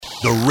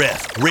The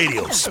Ref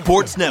Radio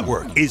Sports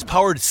Network is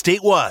powered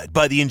statewide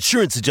by the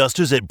insurance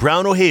adjusters at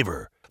Brown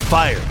O'Haver.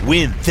 Fire,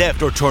 wind,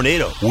 theft, or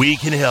tornado, we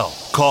can help.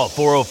 Call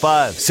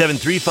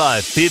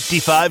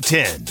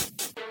 405-735-5510.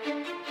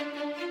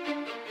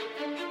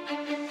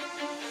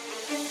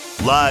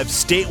 Live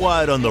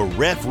statewide on the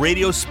Ref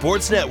Radio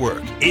Sports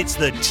Network, it's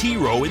the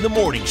T-Row in the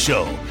Morning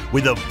Show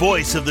with the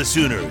voice of the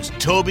Sooners,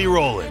 Toby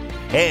Rowland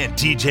and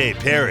TJ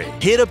Perry.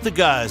 Hit up the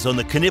guys on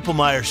the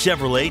Knippelmeyer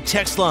Chevrolet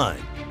text line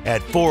at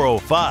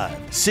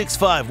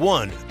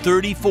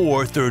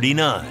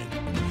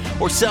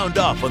 405-651-3439. Or sound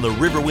off on the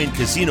Riverwind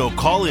Casino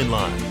call-in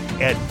line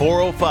at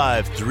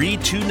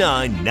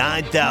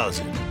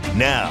 405-329-9000.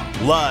 Now,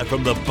 live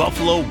from the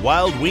Buffalo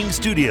Wild Wing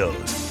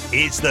Studios,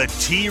 it's the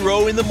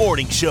T-Row in the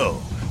Morning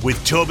Show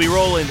with Toby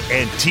Rowland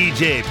and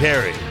TJ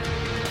Perry.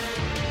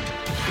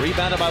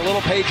 Rebounded by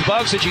Little Paige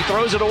Bugs, and she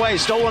throws it away.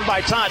 Stolen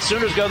by Tot.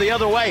 Sooners go the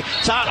other way.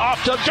 Tot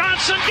off to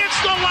Johnson,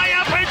 gets the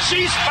layup, and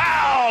she's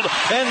fouled.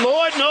 And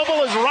Lloyd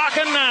Noble is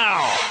rocking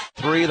now.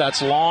 Three,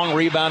 that's long,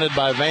 rebounded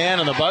by Van,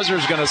 and the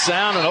buzzer's going to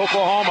sound, and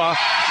Oklahoma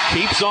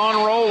keeps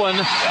on rolling.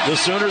 The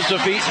Sooners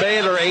defeat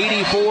Baylor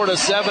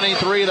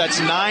 84-73. That's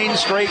 9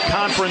 straight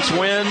conference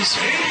wins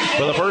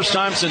for the first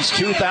time since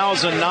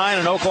 2009,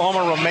 and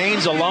Oklahoma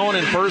remains alone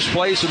in first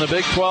place in the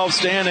Big 12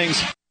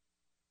 standings.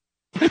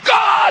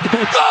 God!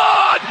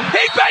 God!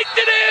 He baked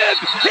it in!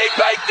 He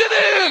baked it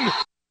in!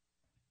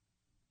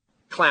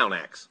 Clown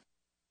axe.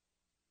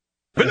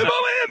 Billy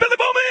Bowman! Billy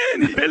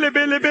Bowman! Billy,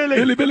 Billy, Billy.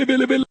 Billy, Billy,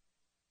 Billy, Billy.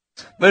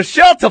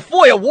 Michelle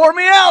Tafoya wore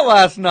me out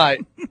last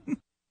night.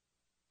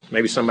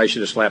 Maybe somebody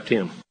should have slapped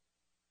him.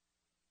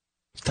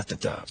 Hey,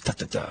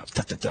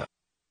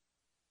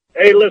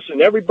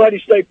 listen,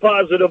 everybody stay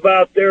positive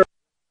out there.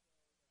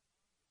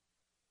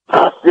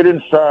 Get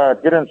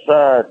inside. Get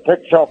inside.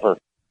 Take shelter.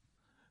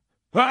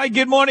 All right,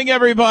 good morning,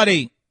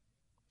 everybody.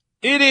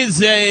 It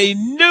is a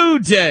new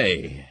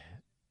day.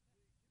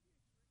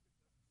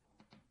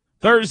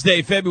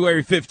 Thursday,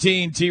 February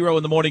 15, T-Row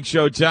in the Morning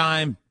Show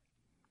time.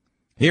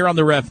 Here on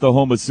the Ref, the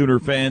home of Sooner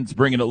fans,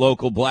 bringing it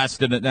local,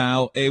 blasting it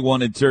now.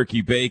 A1 and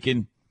turkey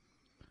bacon.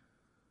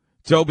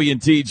 Toby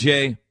and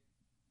TJ,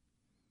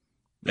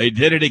 they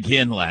did it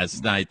again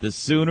last night. The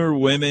Sooner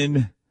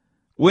women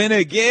win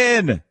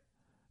again.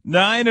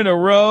 9 in a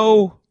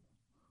row.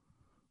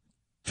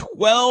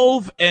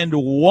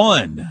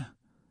 12-1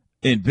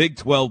 in Big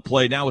 12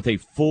 play, now with a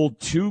full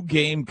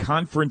 2-game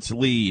conference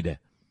lead.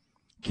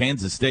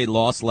 Kansas State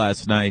lost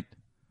last night.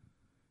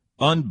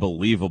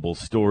 Unbelievable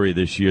story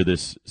this year,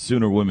 this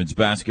Sooner women's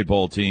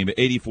basketball team.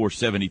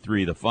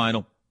 84-73, the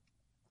final.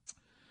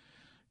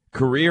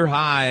 Career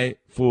high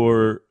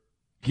for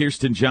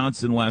Kirsten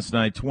Johnson last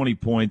night, 20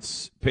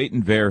 points.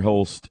 Peyton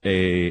Verhulst,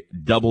 a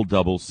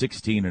double-double,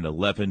 16 and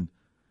 11.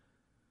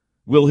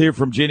 We'll hear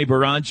from Jenny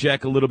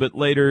Baranchek a little bit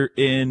later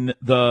in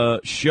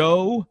the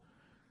show.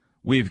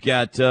 We've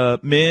got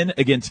men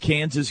against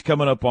Kansas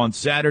coming up on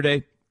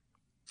Saturday.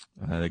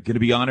 Going to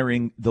be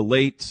honoring the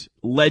late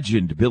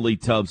legend Billy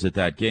Tubbs at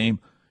that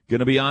game. Going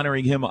to be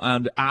honoring him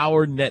on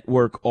our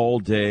network all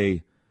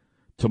day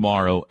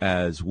tomorrow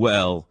as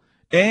well.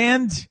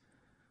 And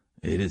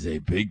it is a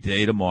big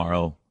day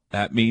tomorrow.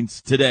 That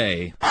means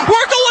today. We're going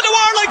to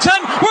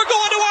Arlington! We're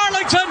going to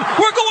Arlington!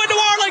 We're going to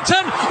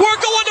Arlington!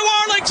 We're going to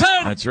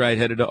Arlington! That's right,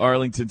 headed to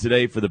Arlington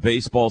today for the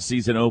baseball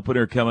season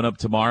opener coming up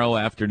tomorrow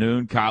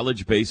afternoon.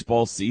 College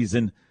baseball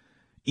season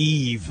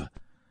eve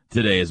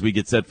today as we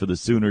get set for the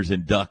Sooners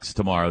and Ducks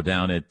tomorrow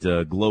down at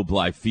Globe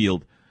Life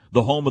Field,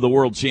 the home of the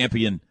world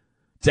champion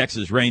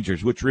Texas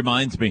Rangers, which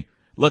reminds me,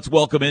 let's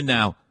welcome in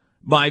now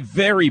my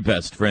very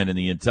best friend in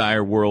the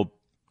entire world.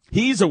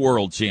 He's a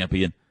world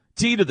champion.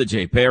 T to the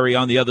J. Perry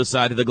on the other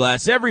side of the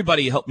glass.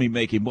 Everybody help me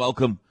make him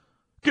welcome.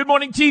 Good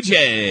morning,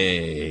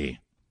 TJ.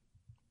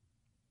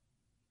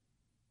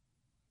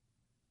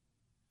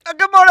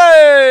 Good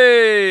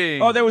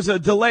morning. Oh, there was a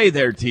delay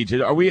there,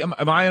 TJ.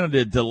 Am I on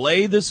a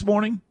delay this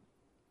morning?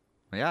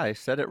 Yeah, I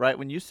said it right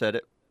when you said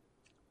it.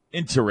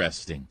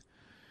 Interesting.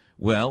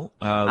 Well,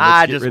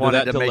 I let's just get rid wanted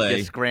of that to delay. make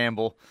you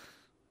scramble.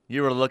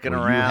 You were looking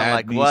Well, around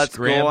like, me what's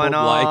scrambled going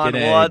on? like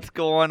an egg. What's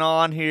going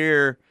on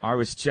here? I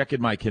was checking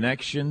my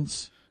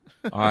connections.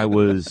 I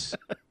was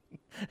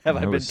Have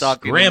I been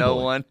talking scrambling. to no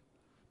one?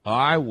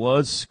 I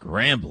was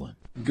scrambling.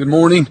 Good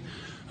morning.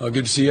 Good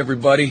to see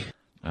everybody.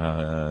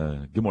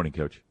 Good morning,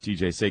 Coach.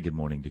 TJ, say good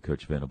morning to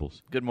Coach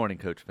Venables. Good morning,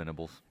 Coach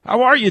Venables.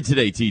 How are you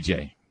today,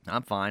 TJ?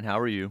 I'm fine. How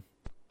are you?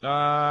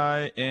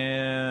 I'm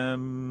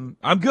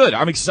good.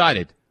 I'm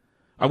excited.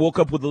 I woke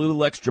up with a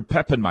little extra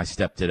pep in my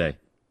step today.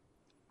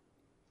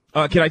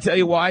 Can I tell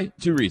you why?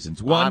 2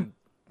 reasons. One,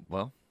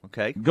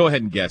 okay. Go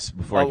ahead and guess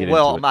before I get into it.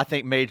 Well, I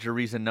think major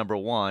reason number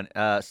one,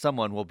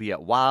 someone will be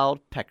at Wild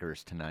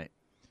Peckers tonight.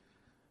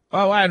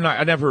 Oh, I've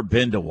never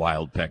been to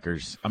Wild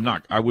Peckers.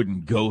 I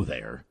wouldn't go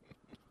there.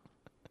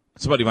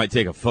 Somebody might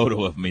take a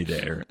photo of me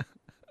there.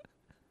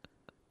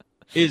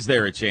 Is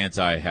there a chance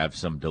I have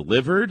some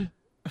delivered?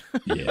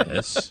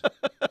 Yes.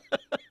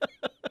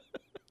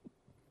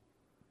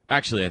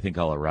 Actually, I think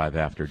I'll arrive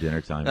after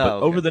dinner time.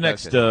 But over the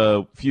next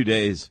few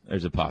days,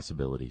 there's a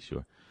possibility,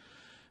 sure.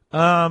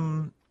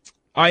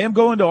 I am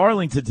going to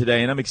Arlington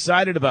today, and I'm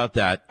excited about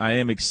that.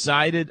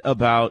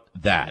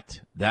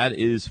 That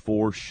is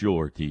for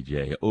sure,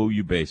 TJ.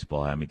 OU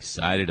baseball. I'm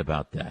excited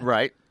about that.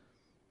 Right.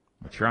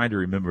 I'm trying to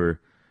remember,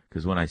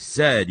 because when I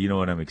said,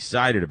 what I'm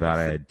excited about,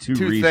 I had two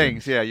reasons. Two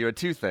things. Yeah, you had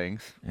two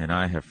things. And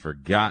I have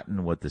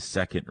forgotten what the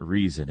second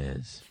reason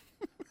is.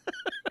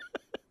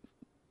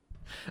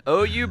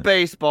 OU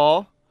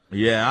baseball.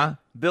 Yeah.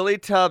 Billy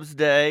Tubbs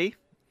Day.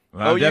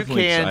 Well, OU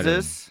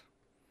Kansas.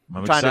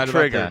 I'm trying excited to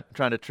trigger, about that.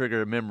 Trying to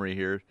trigger a memory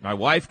here. My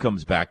wife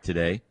comes back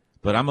today,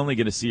 but I'm only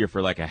going to see her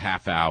for like a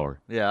half hour.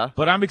 Yeah.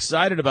 But I'm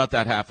excited about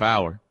that half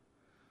hour.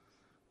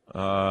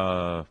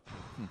 The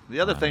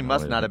other thing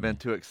must not have been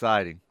too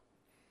exciting.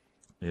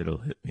 It'll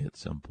hit me at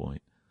some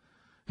point.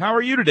 How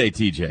are you today,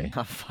 TJ?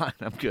 I'm fine.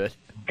 I'm good.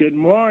 Good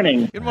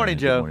morning. Good morning,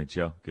 Joe. Good morning,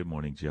 Joe. Good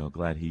morning, Joe.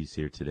 Glad he's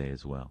here today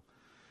as well.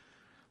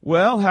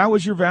 Well, how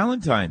was your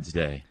Valentine's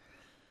Day?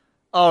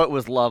 Oh, it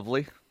was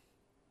lovely.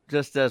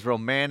 Just as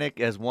romantic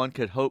as one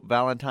could hope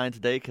Valentine's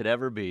Day could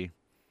ever be.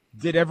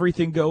 Did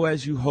everything go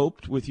as you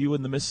hoped with you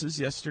and the missus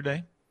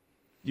yesterday?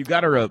 You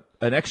got her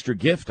an extra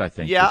gift, I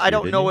think. Yeah, I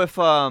don't know if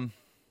I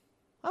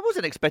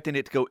wasn't expecting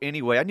it to go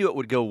anyway. I knew it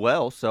would go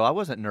well, so I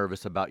wasn't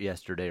nervous about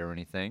yesterday or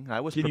anything.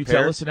 I was prepared. Can you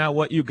tell us now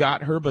what you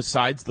got her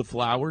besides the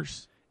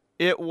flowers?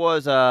 It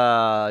was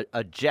a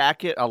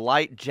jacket, a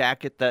light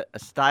jacket, a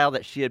style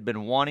that she had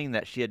been wanting,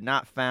 that she had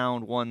not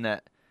found one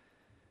that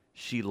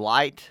she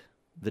liked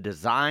the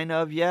design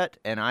of yet,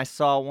 and I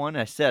saw one.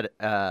 I said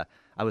I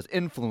was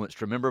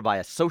influenced, remember, by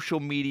a social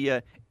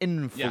media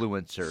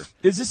influencer.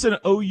 Yeah. Is this an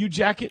OU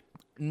jacket?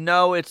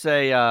 No, it's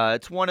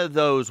it's one of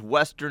those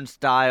Western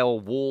style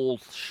wool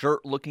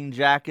shirt looking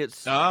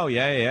jackets. Oh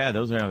yeah,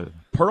 those are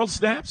pearl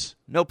snaps.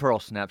 No pearl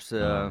snaps.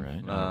 All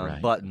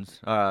right. Buttons.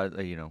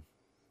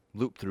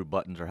 Loop through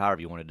buttons, or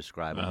however you want to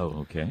describe it.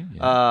 Oh, okay.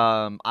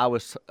 Yeah. I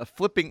was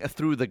flipping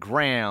through the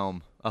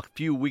gram a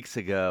few weeks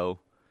ago,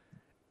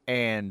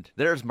 and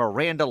there's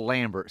Miranda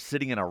Lambert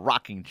sitting in a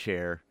rocking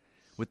chair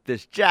with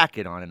this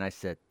jacket on, and I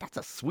said, that's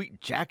a sweet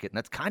jacket, and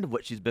that's kind of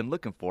what she's been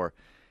looking for.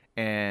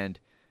 And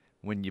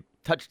when you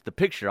touched the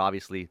picture,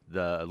 obviously,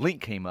 the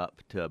link came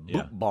up to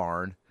Boot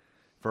Barn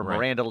for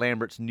Miranda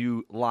Lambert's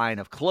new line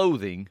of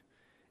clothing,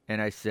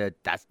 and I said,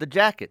 that's the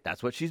jacket.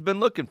 That's what she's been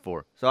looking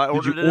for. So I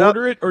ordered it. Did you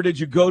order it, or did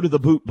you go to the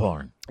Boot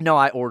Barn? No,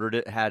 I ordered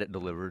it, had it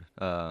delivered.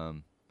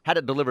 Had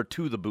it delivered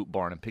to the Boot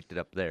Barn and picked it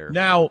up there.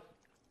 Now,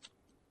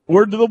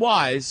 word to the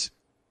wise,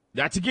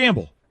 that's a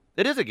gamble.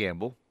 It is a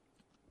gamble.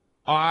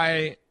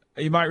 You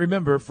might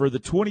remember, for the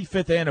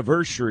 25th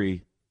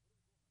anniversary,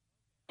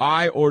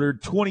 I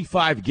ordered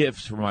 25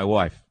 gifts for my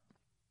wife.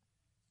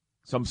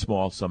 Some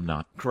small, some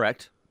not.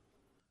 Correct.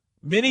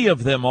 Many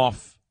of them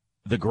off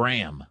the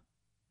gram.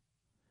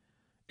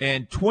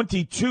 And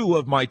 22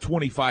 of my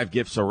 25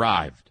 gifts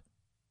arrived.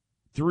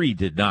 3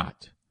 did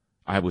not.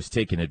 I was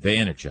taken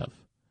advantage of.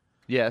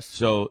 Yes.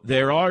 So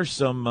there are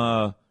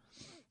some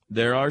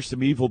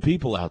evil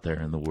people out there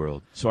in the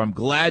world. So I'm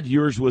glad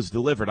yours was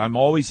delivered. I'm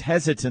always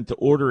hesitant to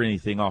order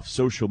anything off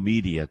social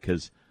media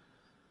because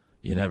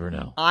you never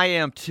know. I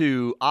am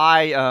too.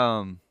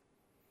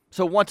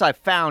 So once I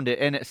found it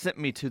and it sent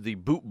me to the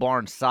Boot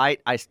Barn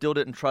site, I still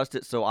didn't trust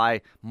it. So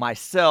I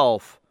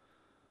myself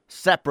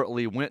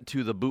separately went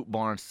to the Boot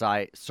Barn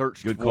site,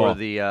 searched for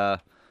the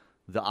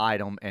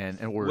item,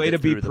 and ordered Way it to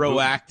be through the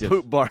proactive.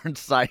 Boot Barn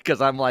site,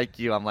 because I'm like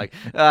you. I'm like,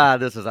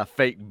 this is a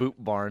fake Boot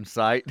Barn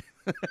site.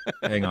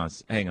 Hang on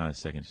a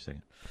second.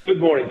 Good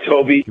morning,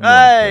 Toby. Good morning,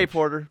 Hey, Coach.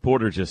 Porter.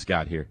 Porter just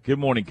got here. Good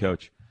morning,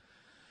 Coach.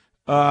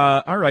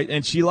 All right,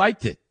 and she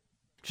liked it.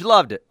 She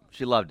loved it.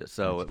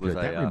 So That's it was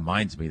good. That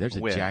reminds me, there's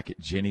a win. jacket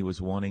Jenny was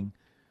wanting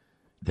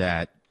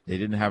that they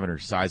didn't have in her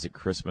size at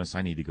Christmas.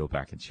 I need to go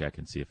back and check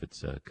and see if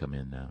it's come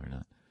in now or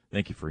not.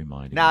 Thank you for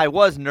reminding me. Now, I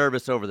was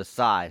nervous over the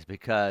size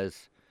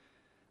because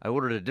I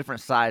ordered a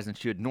different size than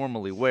she would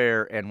normally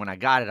wear, and when I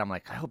got it, I'm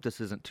like, I hope this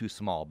isn't too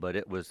small, but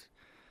it was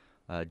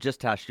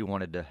just how she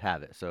wanted to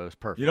have it, so it was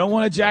perfect. You don't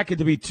want a jacket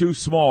to be too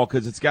small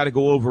because it's got to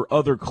go over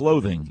other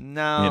clothing.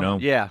 No, you know?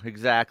 Yeah,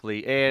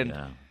 exactly. And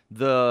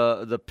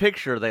the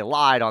picture, they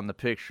lied on the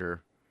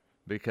picture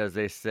because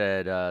they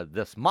said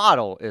this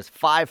model is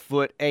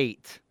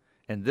 5'8",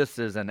 and this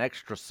is an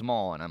extra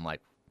small, and I'm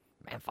like,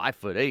 man,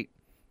 5'8".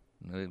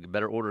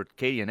 Better order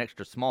Katie an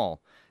extra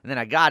small. And then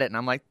I got it, and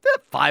I'm like, that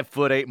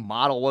 5'8"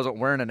 model wasn't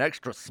wearing an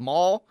extra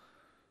small,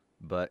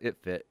 but it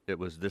fit. It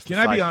was this. Can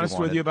I be honest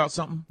with you about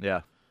something?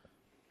 Yeah.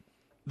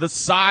 The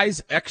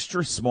size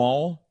extra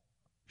small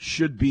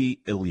should be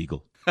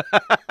illegal.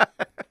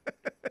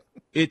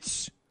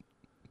 It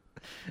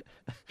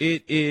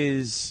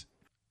is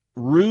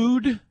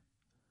rude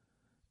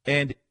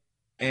and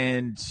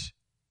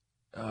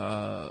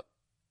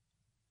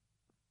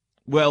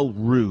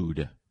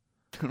rude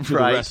to Right. the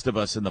rest of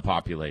us in the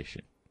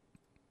population.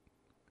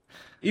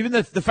 Even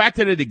the fact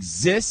that it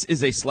exists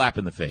is a slap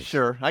in the face.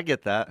 Sure, I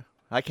get that.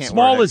 I can't.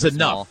 Small wear is extra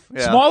enough. Small.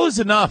 Yeah. Small is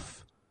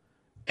enough.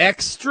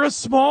 Extra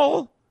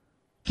small?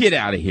 Get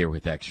out of here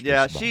with extra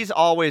Yeah, small. she's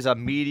always a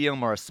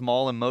medium or a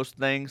small in most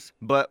things.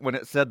 But when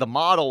it said the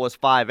model was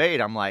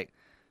 5'8", I'm like,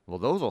 well,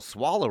 those will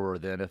swallow her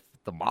then if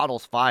the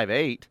model's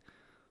 5'8".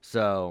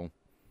 So,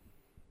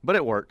 but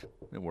it worked.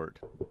 It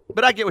worked.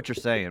 But I get what you're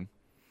saying.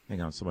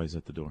 Hang on, somebody's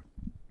at the door.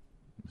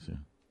 Let's see.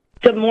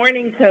 Good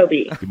morning,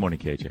 Toby. Good morning,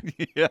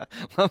 KJ. Yeah,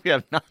 well, we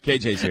have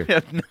KJ's here. We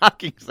have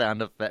knocking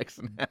sound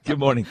effects now. Good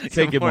morning.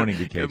 Say good morning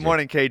to KJ. Good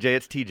morning, KJ.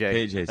 It's TJ.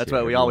 KJ's That's here.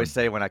 what we Good always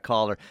morning. say when I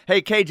call her.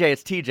 Hey, KJ,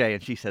 it's TJ,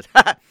 and she says,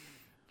 "Ha!"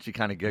 She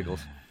kind of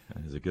giggles.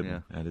 That is a good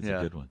one. That is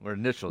a good one. We're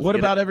initials. What Get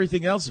about it?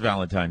 everything else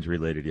Valentine's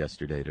related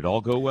yesterday? Did it all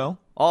go well?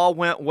 All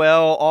went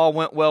well. All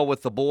went well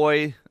with the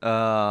boy.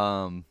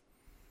 So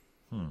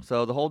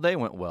the whole day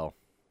went well.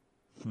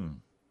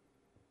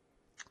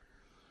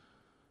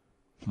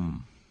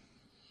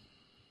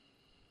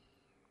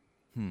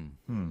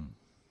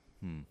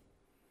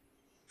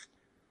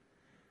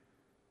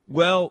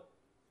 Well,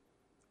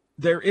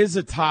 there is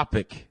a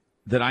topic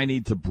that I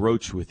need to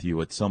broach with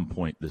you at some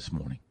point this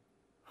morning.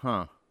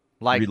 Huh.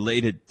 Like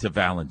related to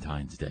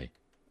Valentine's Day.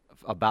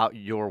 About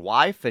your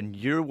wife and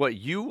what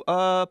you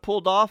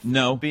pulled off?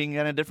 No. Being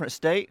in a different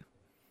state?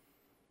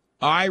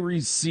 I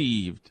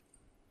received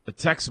a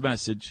text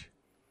message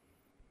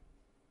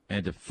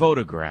and a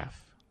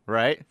photograph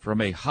right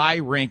from a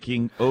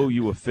high-ranking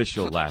OU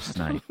official last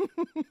night.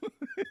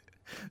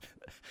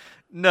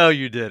 No,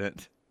 you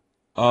didn't.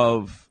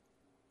 Of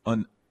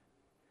an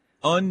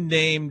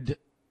unnamed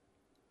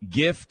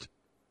gift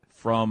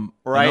from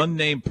an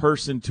unnamed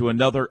person to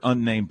another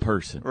unnamed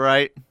person.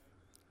 Right.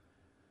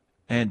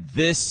 And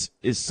this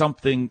is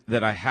something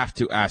that I have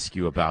to ask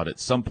you about at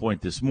some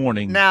point this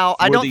morning. Now,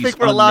 I don't think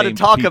we're allowed to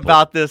talk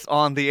about this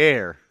on the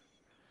air.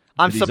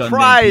 I'm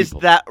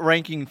surprised that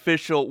ranking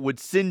official would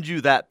send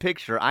you that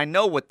picture. I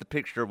know what the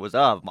picture was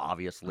of,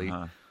 obviously.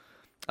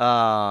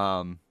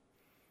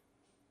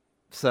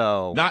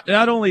 So not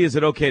only is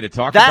it okay to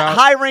talk that about,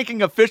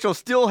 high-ranking official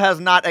still has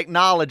not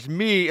acknowledged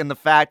me in the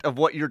fact of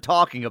what you're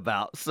talking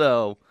about.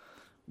 So,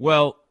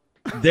 well,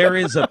 there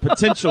is a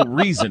potential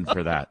reason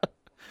for that.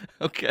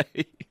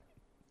 Okay.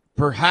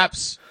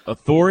 Perhaps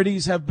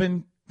authorities have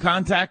been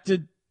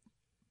contacted.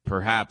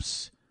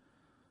 Perhaps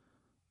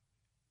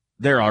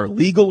there are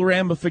legal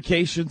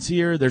ramifications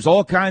here. There's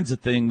all kinds of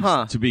things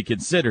to be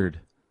considered.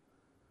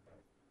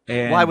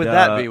 And why would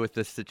that be with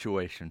this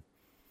situation?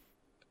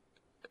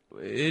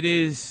 It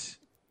is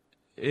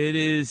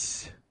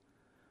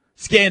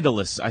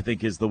scandalous, I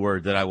think is the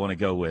word that I want to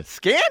go with.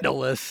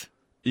 Scandalous?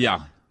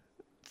 Yeah.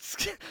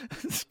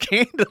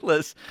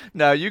 Scandalous.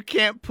 No, you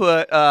can't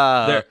put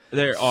there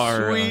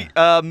are sweet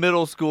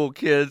middle school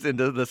kids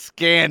into the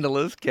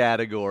scandalous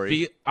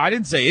category. I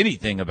didn't say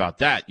anything about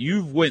that.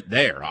 You went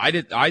there.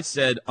 I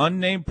said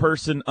unnamed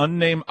person,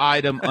 unnamed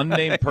item,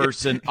 unnamed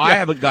person. Yeah. I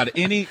haven't got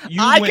any.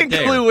 I can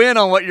clue in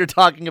on what you're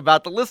talking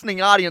about. The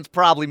listening audience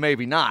probably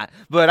maybe not,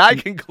 but I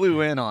can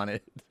clue in on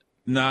it.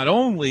 Not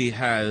only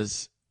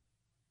has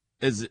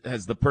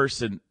the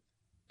person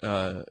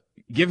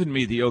given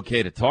me the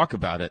okay to talk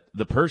about it,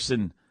 the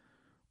person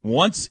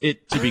wants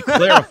it to be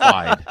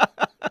clarified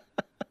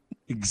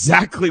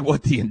exactly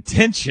what the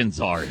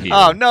intentions are here.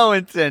 Oh, no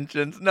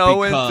intentions.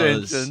 No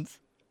intentions.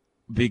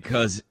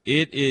 Because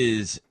it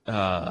is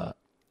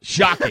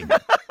shocking.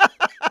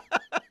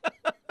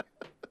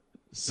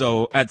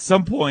 So at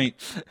some point,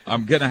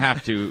 I'm going to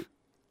have to,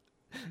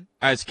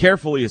 as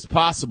carefully as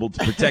possible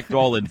to protect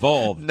all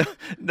involved.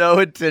 No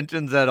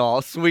intentions at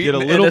all. Sweet get a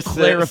and little innocent.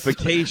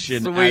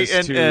 Clarification Sweet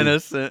and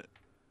innocent.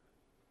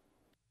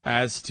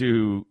 As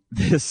to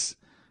this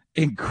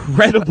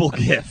incredible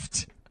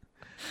gift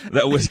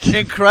that was given.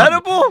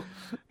 Incredible?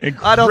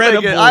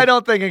 Incredible. I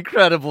don't think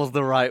incredible is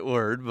the right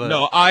word. But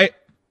no, I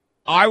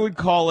would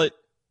call it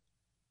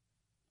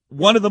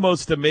one of the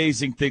most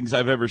amazing things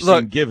I've ever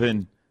seen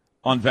given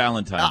on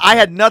Valentine's Day. I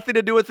had nothing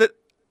to do with it.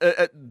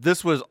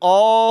 This was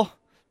all.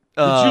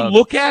 Did you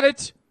look at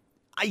it?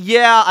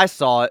 Yeah, I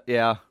saw it.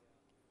 Yeah.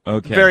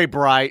 Okay. It's very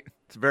bright.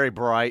 It's very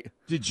bright.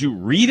 Did you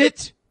read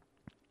it?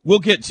 We'll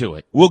get to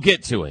it. We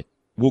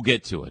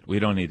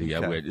don't need to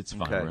get okay. It's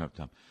fine. Okay. We don't have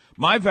time.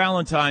 My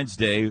Valentine's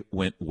Day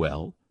went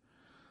well.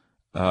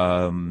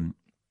 I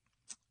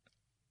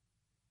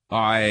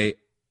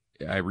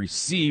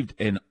received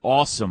an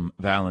awesome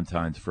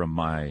Valentine's from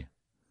my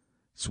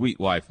sweet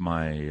wife,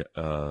 my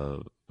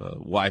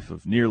wife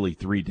of nearly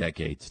 3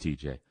 decades,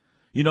 TJ.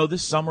 You know,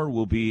 this summer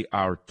will be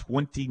our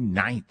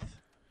 29th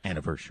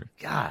anniversary.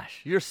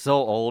 Gosh, you're so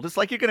old. It's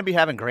like you're going to be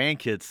having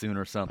grandkids soon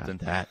or something.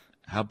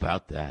 How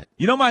about that?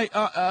 You know,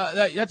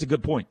 that's a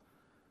good point.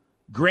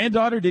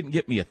 Granddaughter didn't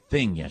get me a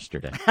thing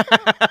yesterday.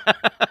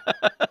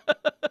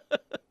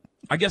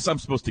 I guess I'm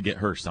supposed to get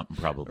her something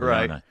probably.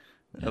 Right.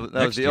 That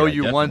was the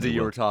OU onesie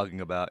you were talking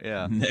about,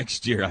 yeah.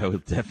 Next year I will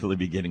definitely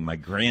be getting my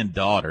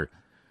granddaughter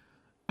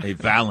a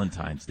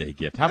Valentine's Day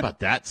gift. How about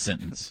that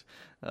sentence?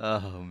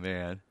 Oh,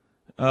 man.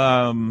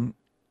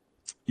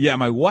 Yeah,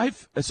 my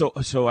wife.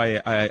 So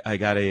I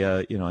got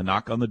a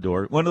knock on the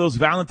door. One of those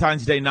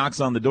Valentine's Day knocks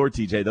on the door,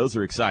 TJ. Those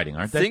are exciting,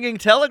 aren't they? Singing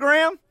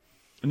telegram?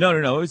 No.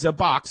 It was a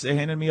box. They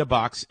handed me a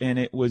box, and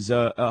it was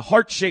a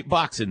heart-shaped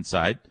box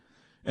inside.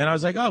 And I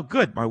was like, oh,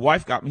 good. My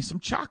wife got me some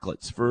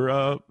chocolates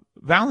for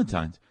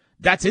Valentine's.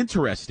 That's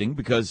interesting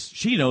because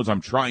she knows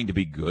I'm trying to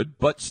be good,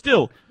 but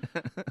still,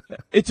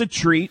 it's a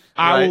treat.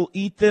 Right. I will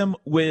eat them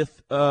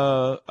with.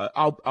 I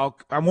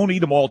won't eat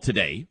them all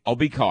today. I'll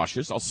be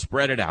cautious. I'll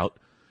spread it out.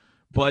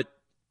 But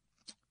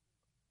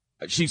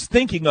she's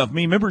thinking of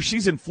me. Remember,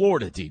 she's in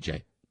Florida,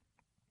 DJ,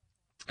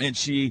 and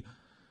she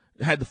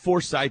had the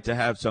foresight to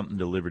have something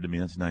delivered to me.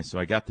 That's nice. So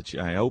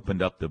I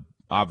opened up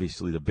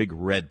obviously the big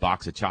red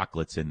box of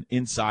chocolates, and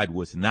inside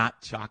was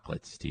not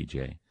chocolates,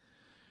 TJ,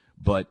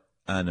 but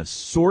an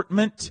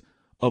assortment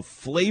of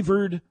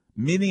flavored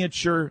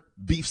miniature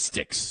beef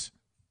sticks.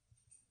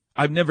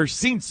 I've never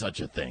seen such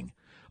a thing.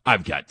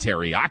 I've got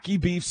teriyaki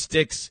beef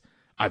sticks.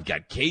 I've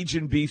got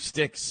Cajun beef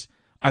sticks.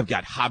 I've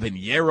got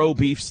habanero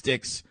beef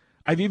sticks.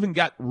 I've even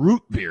got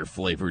root beer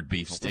flavored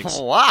beef sticks.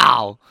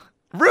 Wow.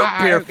 Root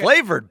beer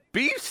flavored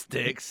beef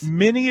sticks?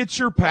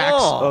 Miniature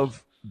packs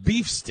of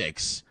beef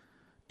sticks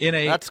in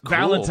a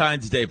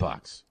Valentine's Day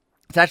box.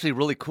 It's actually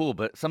really cool,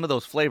 but some of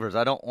those flavors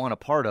I don't want a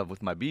part of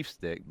with my beef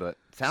stick, but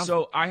it sounds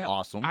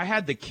awesome. I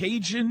had the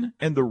Cajun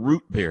and the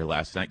root beer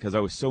last night because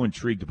I was so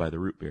intrigued by the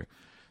root beer.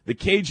 The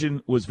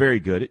Cajun was very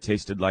good. It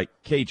tasted like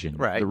Cajun.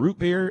 Right. The root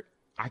beer,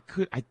 I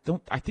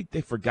think they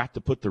forgot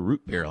to put the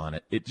root beer on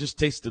it. It just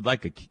tasted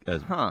like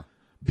a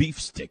beef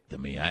stick to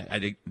me. I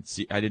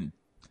didn't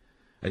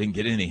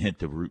get any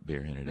hint of root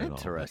beer in it at all.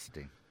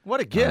 Interesting.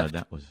 What a gift.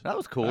 That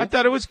was cool. I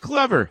thought it was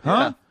clever, huh?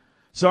 Yeah.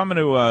 So I'm going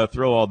to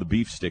throw all the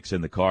beef sticks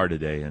in the car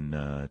today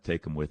and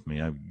take them with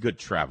me. Good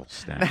travel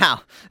snack.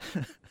 Now,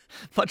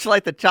 much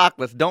like the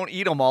chocolates, don't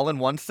eat them all in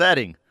one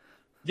setting.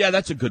 Yeah,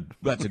 that's a good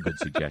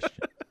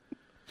suggestion.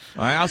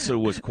 I also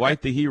was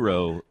quite the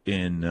hero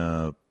in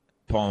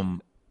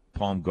Palm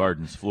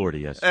Gardens, Florida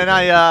yesterday.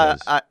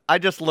 And I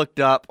just looked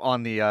up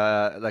on the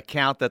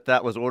account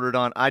that was ordered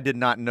on. I did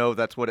not know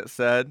that's what it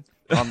said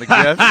on the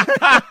gift.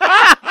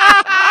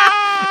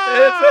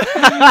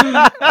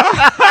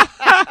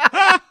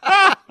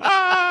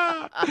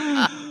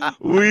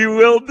 We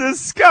will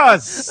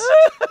discuss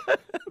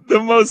the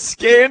most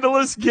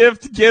scandalous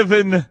gift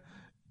given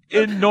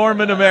in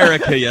Norman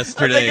America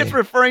yesterday. I think it's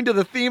referring to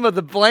the theme of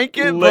the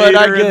blanket, but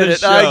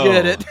I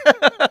get it.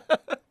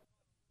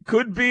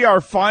 Could be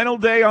our final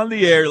day on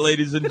the air,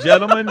 ladies and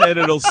gentlemen, and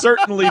it'll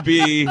certainly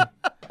be.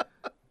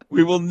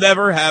 We will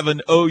never have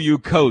an OU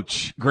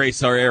coach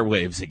grace our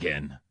airwaves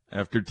again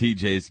after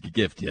TJ's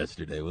gift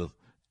yesterday. We'll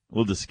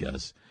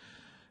discuss.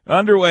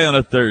 Underway on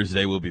a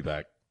Thursday. We'll be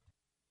back.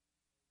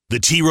 The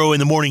T-Row in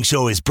the Morning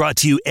Show is brought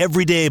to you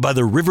every day by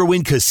the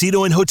Riverwind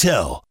Casino and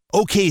Hotel,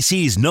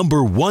 OKC's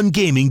 #1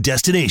 gaming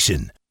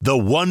destination. The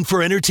one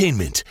for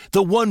entertainment,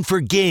 the one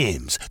for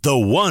games, the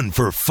one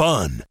for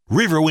fun.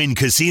 Riverwind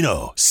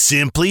Casino,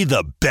 simply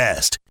the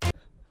best.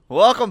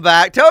 Welcome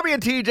back. Toby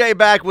and TJ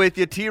back with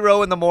you.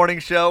 T-Row in the Morning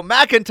Show.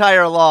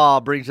 McIntyre Law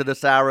brings you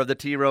this hour of the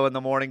T-Row in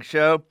the Morning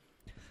Show.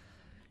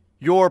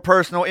 Your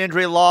personal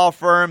injury law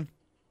firm,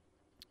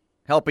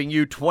 helping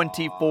you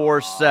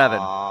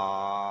 24/7.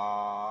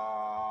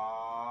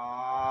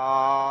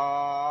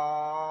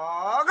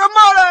 Good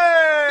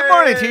morning! Good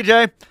morning,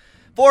 TJ.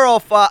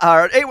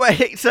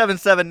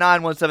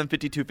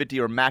 888-779-175250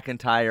 or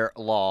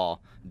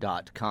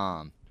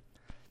McIntyreLaw.com.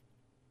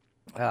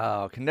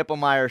 Oh,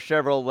 Knippelmeyer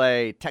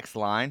Chevrolet text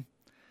line.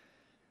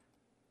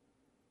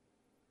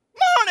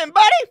 Morning,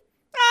 buddy.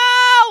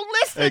 Oh,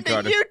 listen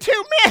to you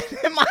two men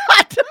in my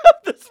hot tub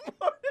this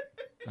morning.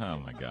 Oh,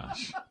 my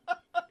gosh.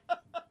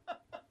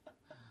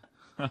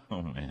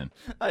 Oh, man.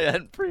 I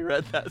hadn't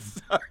pre-read that.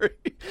 Sorry.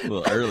 A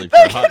little early for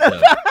a hot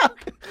tub.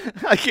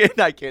 I can't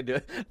do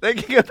it.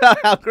 Thinking about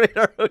how great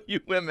our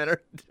OU women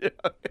are doing.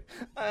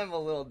 I'm a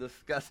little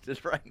disgusted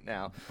right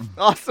now.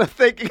 Also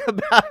thinking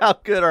about how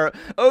good our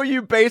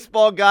OU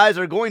baseball guys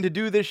are going to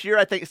do this year.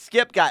 I think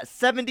Skip got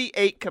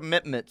 78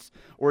 commitments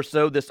or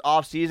so this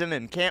offseason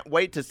and can't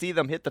wait to see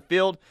them hit the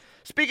field.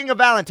 Speaking of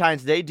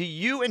Valentine's Day, do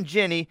you and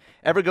Jenny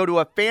ever go to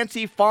a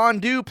fancy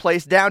fondue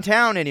place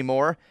downtown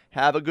anymore?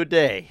 Have a good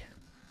day.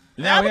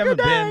 No,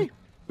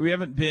 we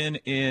haven't been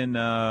in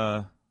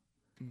about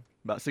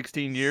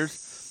 16 years.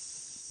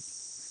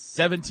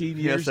 17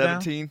 years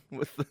 17 now.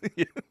 With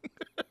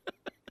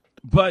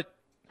But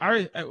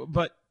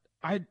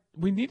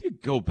we need to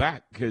go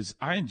back because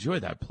I enjoy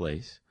that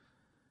place.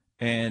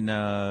 And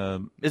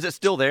is it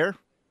still there?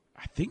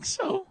 I think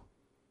so.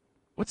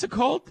 What's it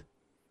called?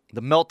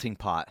 The Melting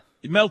Pot.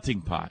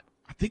 Melting Pot.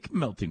 I think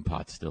Melting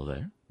Pot's still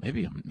there.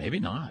 Maybe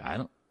not. I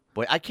don't.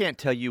 Boy, I can't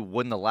tell you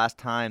when the last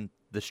time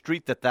the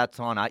street that's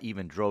on, I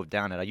even drove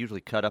down it. I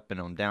usually cut up and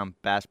on down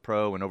Bass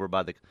Pro and over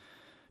by the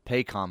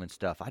Paycom and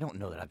stuff. I don't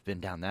know that I've been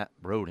down that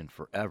road in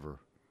forever.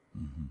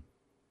 Mm-hmm.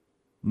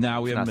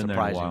 No, we haven't been there in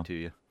a while. Not surprising to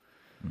you.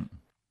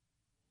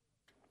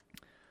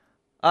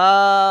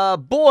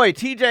 Boy,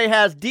 TJ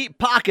has deep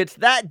pockets.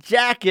 That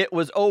jacket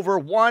was over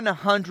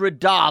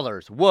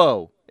 $100.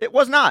 Whoa. It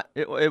was not.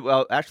 It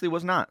actually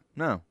was not.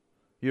 No.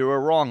 You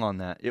were wrong on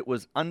that. It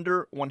was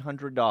under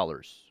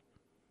 $100.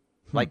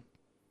 Like,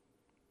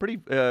 pretty...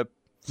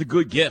 it's a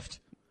good gift.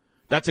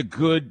 That's a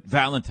good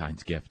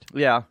Valentine's gift.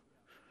 Yeah.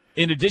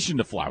 In addition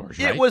to flowers,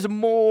 right? It was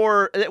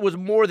more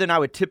than I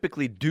would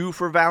typically do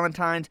for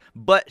Valentine's,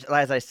 but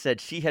as I said,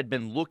 she had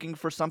been looking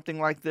for something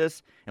like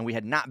this, and we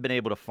had not been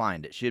able to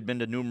find it. She had been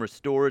to numerous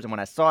stores, and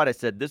when I saw it, I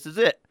said, "This is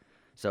it."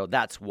 So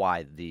that's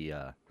why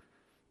the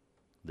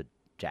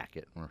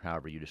jacket, or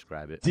however you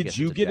describe it. Did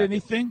you get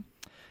anything?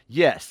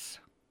 Yes.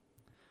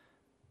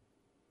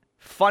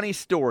 Funny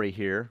story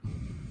here.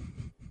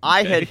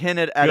 I had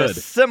hinted at a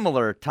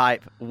similar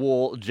type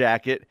wool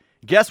jacket.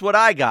 Guess what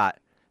I got?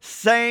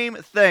 Same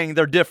thing.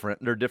 They're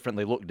different.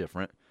 They look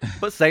different,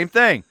 but same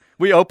thing.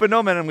 We opened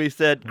them and we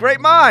said, "Great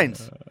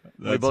minds."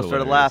 We both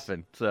started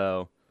laughing.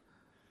 So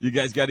you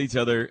guys got each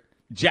other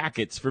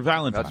jackets for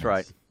Valentine's.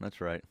 That's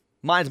right.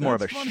 Mine's more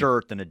of a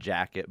shirt than a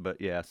jacket,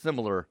 but yeah,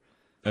 similar.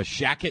 A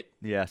shacket?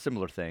 Yeah,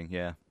 similar thing.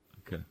 Yeah.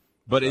 Okay.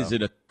 But is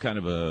it a kind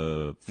of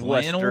a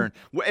flannel?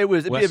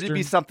 Western? It'd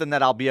be something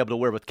that I'll be able to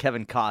wear with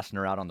Kevin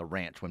Costner out on the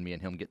ranch when me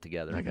and him get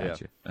together. I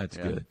got you. That's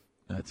good.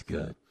 That's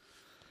good.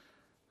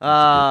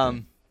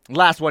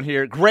 Last one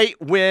here.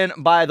 Great win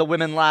by the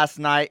women last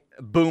night.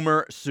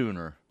 Boomer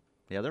Sooner.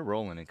 Yeah, they're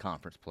rolling in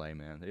conference play,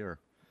 man. They are.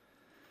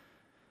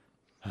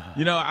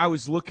 I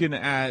was looking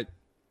at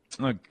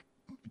a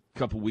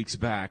couple weeks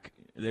back.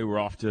 They were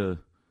off to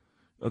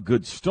a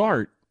good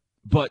start,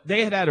 but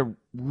they had a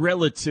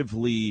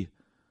relatively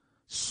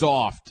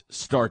soft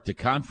start to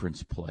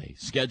conference play,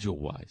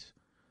 schedule-wise.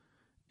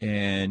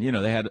 And,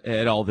 they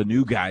had all the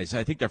new guys.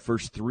 I think their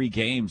first 3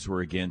 games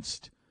were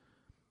against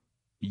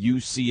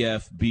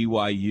UCF,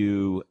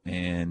 BYU,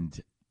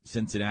 and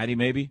Cincinnati,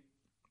 maybe.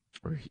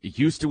 Or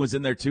Houston was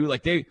in there, too.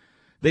 Like,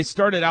 they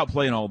started out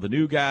playing all the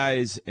new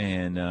guys,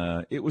 and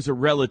it was a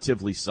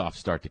relatively soft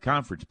start to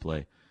conference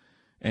play.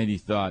 And you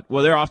thought,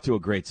 well, they're off to a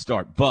great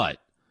start. But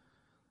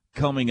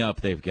coming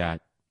up, they've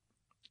got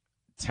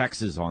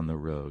Texas on the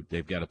road.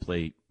 They've got to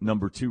play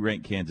number 2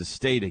 ranked Kansas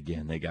State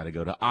again. They got to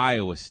go to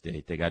Iowa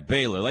State. They got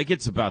Baylor. Like,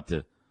 it's about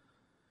to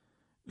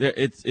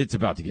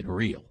get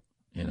real,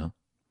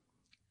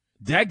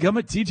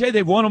 Dadgummit, TJ,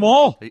 they've won them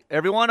all.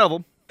 Every one of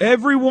them.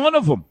 Every one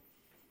of them.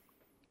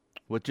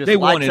 With just they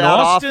won in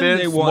Austin.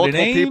 Offense, they won in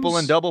Ames. People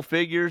in double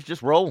figures,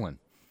 just rolling.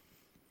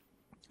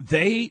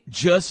 They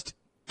just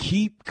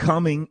keep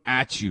coming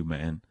at you,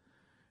 man.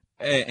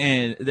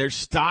 And their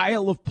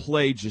style of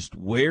play just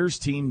wears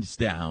teams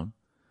down.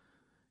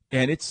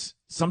 And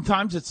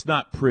sometimes it's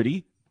not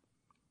pretty,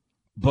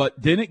 but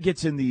then it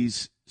gets in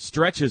these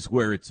stretches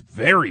where it's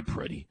very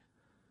pretty.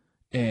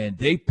 And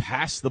they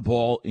pass the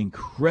ball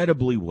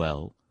incredibly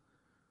well.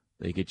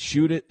 They could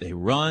shoot it. They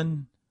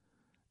run.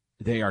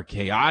 They are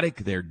chaotic.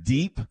 They're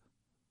deep.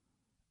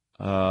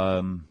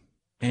 And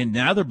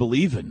now they're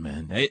believing,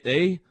 man.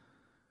 They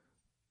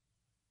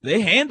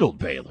handled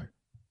Baylor.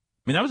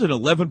 I mean, that was an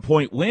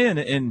 11-point win,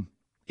 and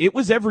it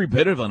was every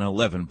bit of an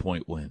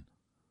 11-point win.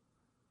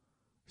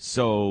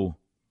 So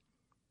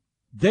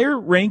their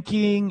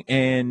ranking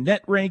and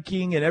net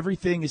ranking and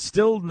everything is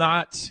still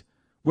not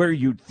where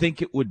you'd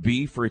think it would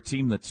be for a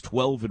team that's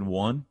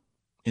 12-1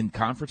 in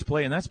conference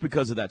play, and that's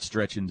because of that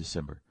stretch in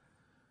December.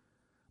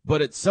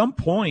 But at some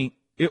point,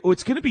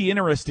 it's going to be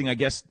interesting, I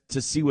guess,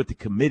 to see what the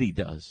committee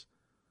does.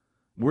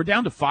 We're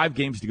down to 5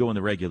 games to go in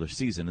the regular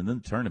season and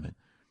then the tournament.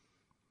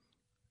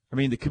 I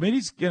mean, the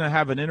committee's going to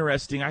have an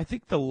interesting, I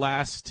think the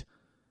last,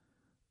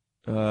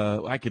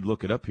 I could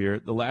look it up here,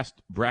 the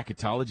last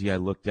bracketology I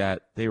looked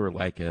at, they were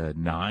like a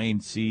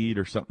 9 seed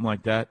or something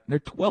like that. They're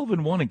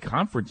 12-1 in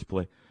conference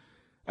play.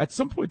 At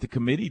some point, the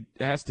committee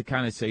has to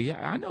kind of say,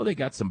 yeah, I know they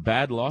got some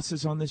bad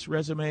losses on this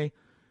resume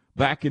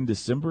back in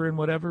December and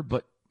whatever,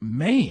 but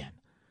man,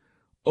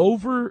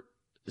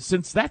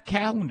 since that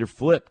calendar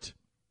flipped,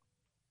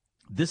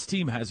 this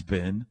team has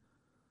been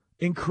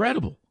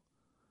incredible.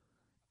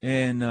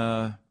 And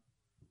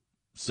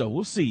so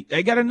we'll see.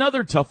 They got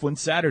another tough one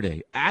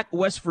Saturday at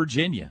West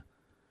Virginia.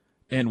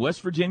 And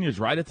West Virginia is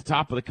right at the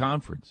top of the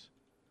conference.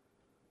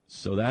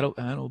 So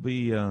that'll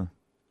be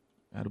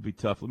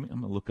tough. I'm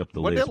going to look up the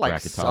latest bracketology. Was it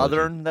like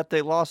Southern that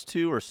they lost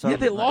to or something?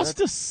 Yeah, they lost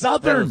to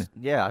Southern.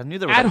 I knew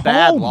there was a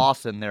bad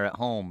loss in there at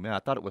home. Yeah, I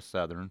thought it was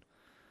Southern.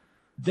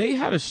 They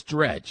had a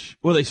stretch.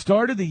 Well, they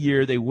started the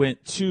year. They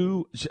went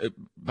to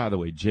 – by the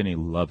way, Jenny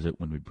loves it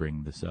when we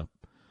bring this up.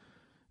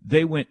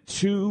 They went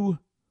to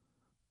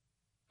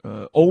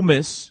Ole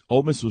Miss.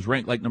 Ole Miss was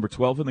ranked like number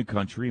 12 in the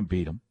country and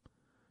beat them.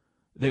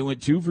 They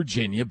went to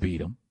Virginia, beat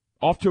them.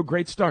 Off to a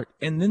great start.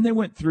 And then they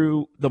went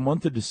through the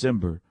month of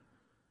December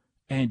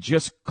and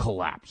just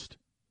collapsed.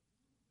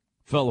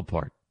 Fell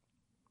apart.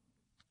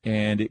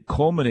 And it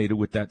culminated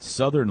with that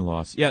Southern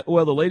loss. Yeah,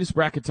 well, the latest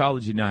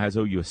bracketology now has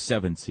OU a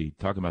 7 seed,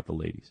 talking about the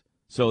ladies.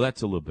 So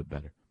that's a little bit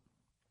better.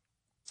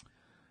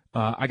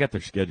 I got their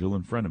schedule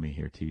in front of me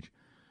here, Teach.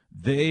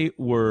 They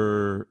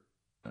were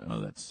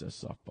that's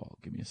softball.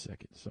 Give me a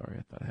second. Sorry,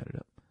 I thought I had it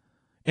up.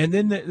 And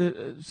then,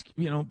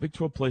 the Big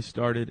 12 play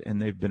started,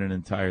 and they've been an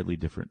entirely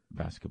different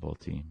basketball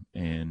team.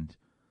 And,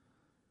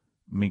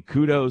 I mean,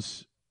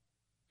 kudos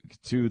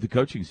to the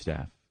coaching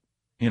staff.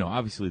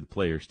 Obviously the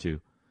players,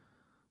 too.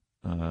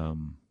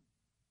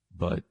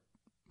 But,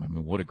 I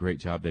mean, what a great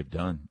job they've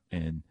done.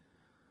 And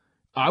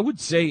I would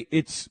say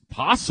it's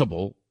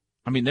possible.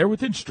 I mean, they're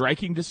within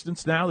striking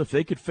distance now. If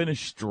they could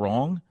finish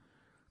strong,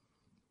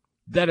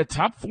 that a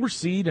top 4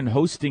 seed and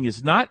hosting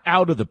is not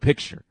out of the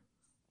picture.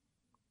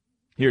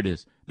 Here it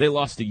is. They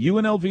lost to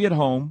UNLV at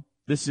home.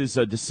 This is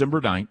December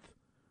 9th.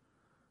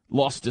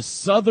 Lost to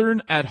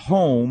Southern at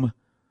home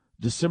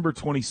December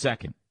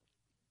 22nd.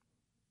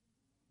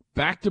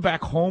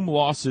 Back-to-back home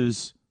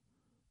losses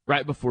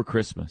right before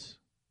Christmas.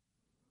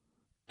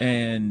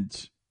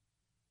 And,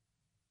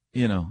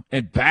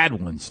 and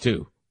bad ones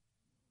too.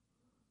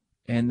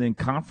 And then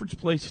conference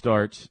play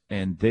starts,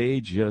 and they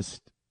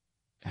just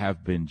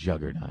have been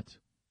juggernauts.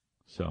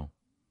 So.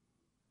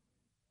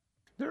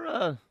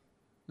 The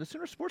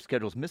Sooner sports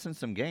schedule's missing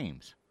some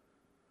games.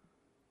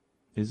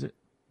 Is it?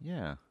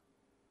 Yeah.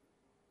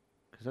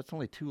 Because that's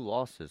only 2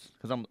 losses.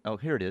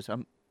 Here it is.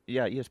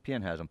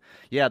 ESPN has them.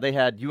 Yeah, they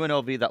had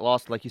UNLV that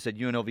lost, like you said,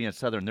 UNLV and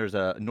Southern. There's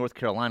a North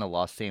Carolina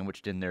loss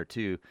sandwiched in there,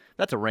 too.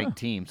 That's a ranked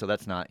team, so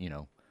that's not,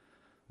 a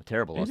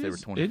terrible loss. They were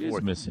 24th. It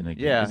is missing a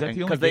game. Yeah, is that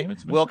the only game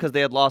it's missing? Well, because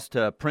they had lost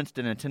to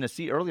Princeton and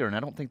Tennessee earlier, and I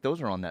don't think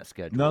those are on that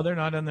schedule. No, they're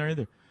not on there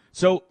either.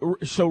 So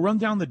run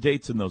down the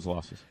dates in those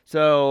losses.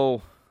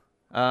 So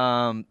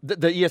the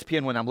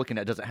ESPN one I'm looking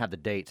at doesn't have the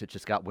dates. It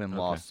just got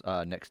win-loss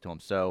next to them.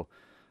 So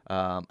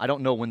I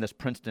don't know when this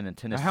Princeton and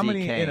Tennessee came.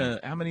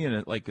 How many in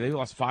a, like, they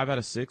lost 5 out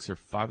of 6 or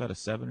 5 out of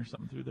 7 or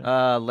something through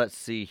there? Let's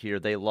see here.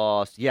 They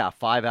lost,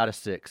 5 out of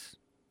 6.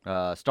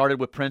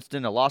 Started with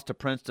Princeton, a loss to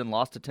Princeton,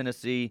 lost to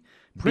Tennessee.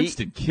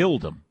 Princeton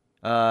killed them.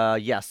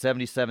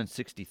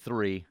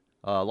 77-63.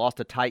 Lost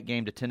a tight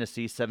game to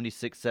Tennessee,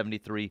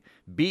 76-73.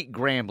 Beat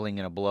Grambling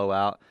in a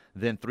blowout.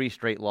 Then 3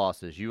 straight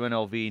losses,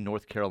 UNLV,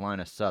 North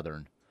Carolina,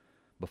 Southern,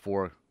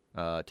 before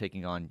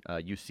taking on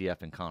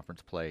UCF in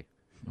conference play.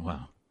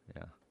 Wow.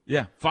 Yeah.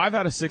 Yeah, 5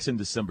 out of 6 in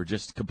December,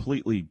 just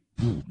completely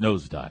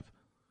nosedive.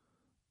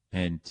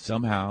 And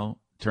somehow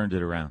turned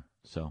it around.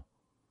 So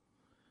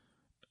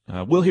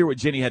we'll hear what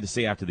Jenny had to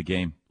say after the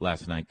game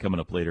last night, coming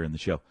up later in the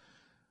show.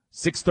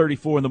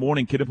 6:34 in the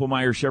morning,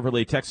 Knippelmeyer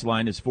Chevrolet text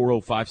line is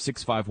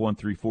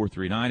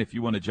 405-651-3439 if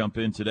you want to jump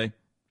in today.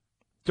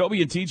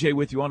 Toby and TJ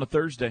with you on a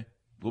Thursday.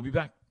 We'll be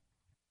back.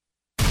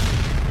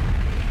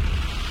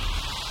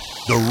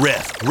 The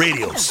Ref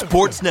Radio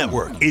Sports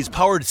Network is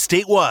powered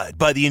statewide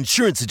by the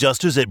insurance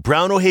adjusters at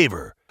Brown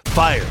O'Haver.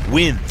 Fire,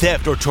 wind,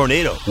 theft, or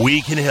tornado,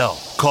 we can help.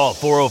 Call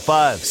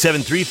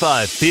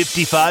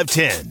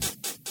 405-735-5510.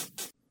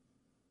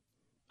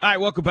 All right,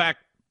 welcome back.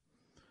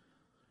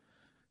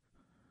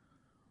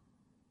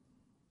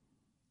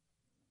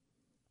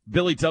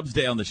 Billy Tubbs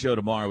Day on the show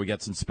tomorrow. We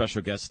got some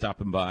special guests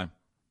stopping by.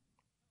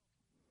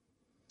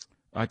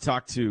 I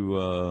talked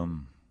to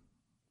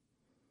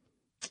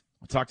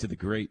the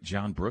great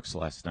John Brooks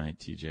last night,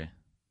 TJ.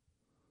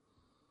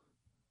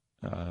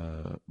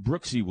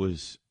 Brooksy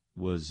was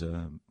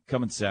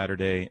coming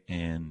Saturday,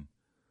 and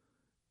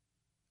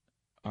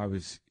I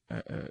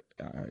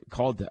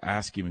called to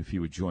ask him if he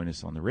would join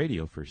us on the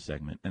radio for a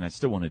segment, and I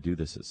still want to do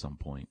this at some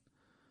point.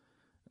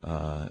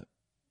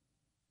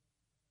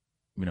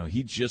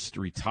 He just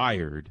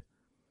retired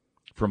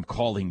from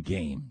calling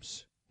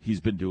games. He's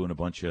been doing a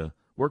bunch of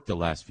work the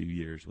last few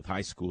years with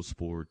high school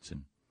sports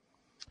and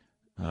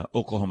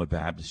Oklahoma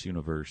Baptist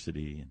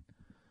University,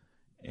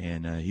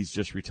 and he's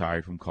just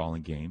retired from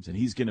calling games. And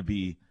he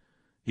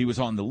was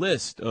on the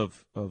list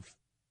of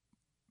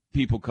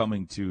people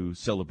coming to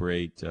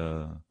celebrate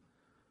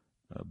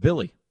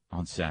Billy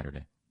on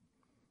Saturday.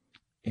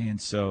 And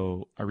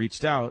so I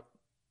reached out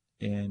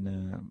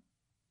and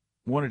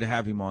wanted to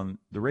have him on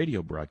the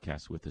radio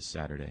broadcast with us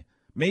Saturday.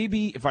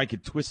 Maybe if I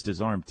could twist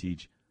his arm,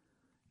 Teach,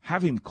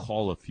 have him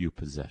call a few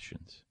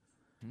possessions.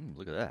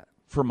 Look at that.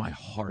 For my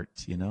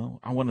heart,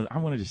 I want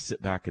to just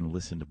sit back and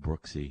listen to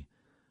Brooksy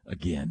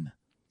again,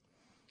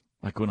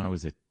 like when I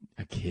was a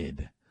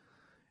kid.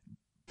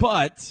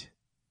 But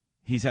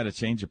he's had a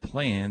change of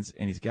plans,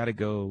 and he's got to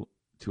go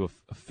to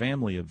a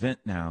family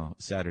event now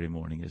Saturday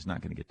morning. He's not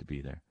going to get to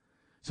be there.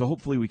 So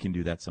hopefully we can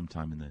do that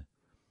sometime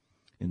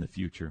in the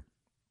future.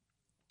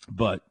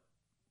 But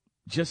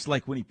just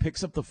like when he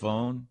picks up the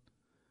phone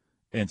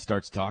and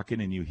starts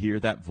talking and you hear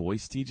that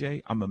voice,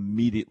 TJ, I'm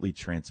immediately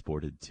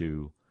transported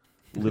to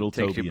little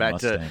Toby and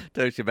Mustang.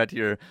 Takes you back to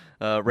your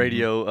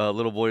radio,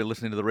 little boy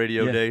listening to the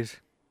radio days.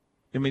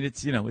 I mean,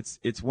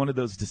 it's one of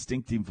those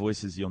distinctive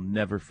voices you'll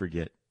never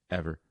forget,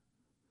 ever.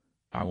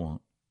 I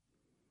won't.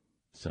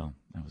 So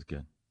that was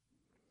good.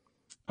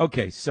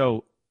 Okay,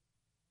 so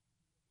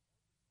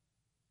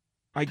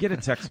I get a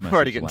text message. We're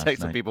already getting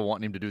texts from people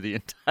wanting him to do the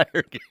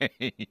entire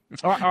game.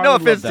 No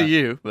offense to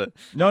you, but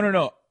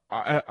no.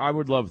 I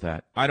would love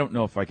that. I don't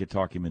know if I could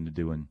talk him into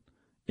doing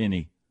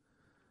any.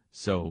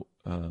 So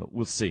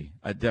we'll see.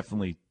 I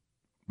definitely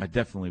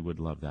would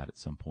love that at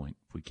some point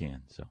if we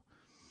can. So,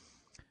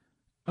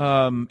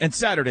 and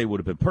Saturday would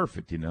have been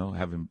perfect,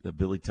 having the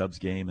Billy Tubbs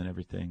game and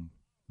everything.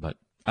 But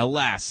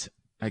alas,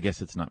 I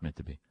guess it's not meant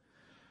to be.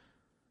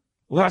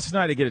 Last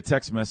night I get a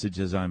text message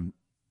as I'm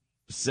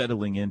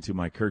settling into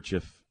my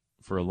kerchief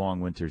for a long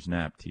winter's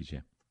nap,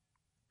 TJ.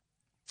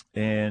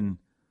 And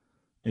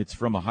it's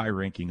from a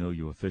high-ranking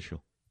OU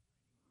official.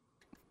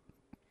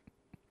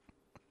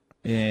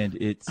 And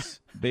it's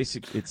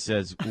basic. It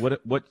says,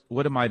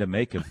 "What am I to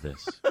make of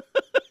this?"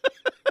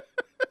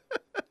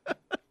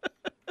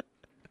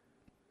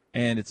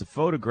 And it's a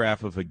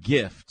photograph of a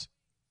gift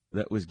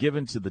that was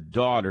given to the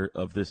daughter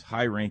of this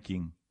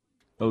high-ranking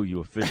OU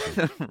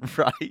official,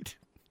 right?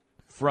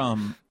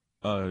 From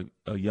a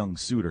young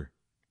suitor.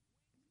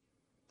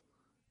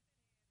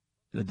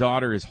 The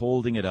daughter is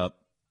holding it up.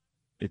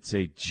 It's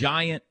a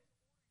giant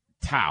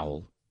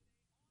towel.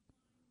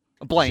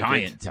 A blanket.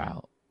 Giant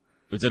towel.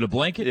 Is it a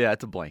blanket? Yeah,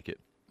 it's a blanket.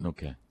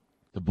 Okay.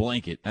 The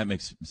blanket, that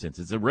makes sense.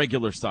 It's a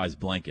regular-sized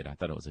blanket. I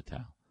thought it was a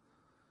towel.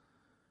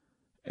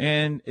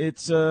 And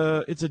it's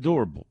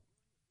adorable.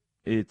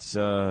 It's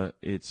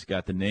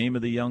got the name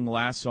of the young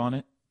lass on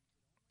it.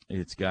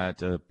 It's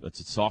got it's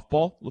a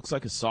softball. Looks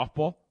like a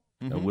softball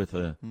with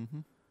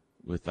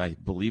I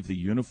believe the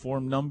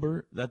uniform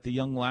number that the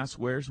young lass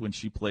wears when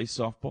she plays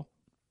softball.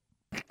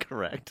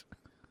 Correct.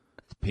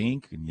 It's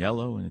pink and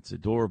yellow, and it's an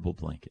adorable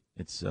blanket.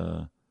 It's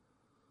a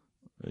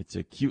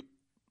cute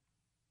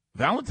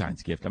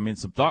Valentine's gift. I mean,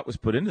 some thought was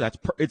put into that.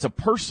 It's a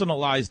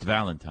personalized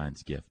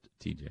Valentine's gift,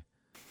 TJ.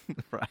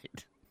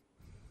 Right.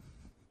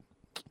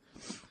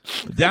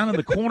 Down in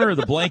the corner of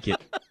the blanket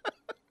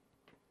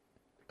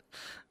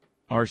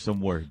are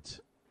some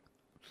words.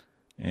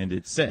 And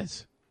it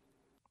says,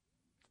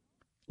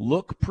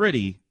 "Look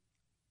pretty,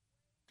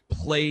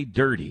 play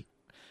dirty."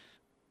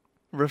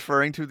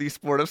 Referring to the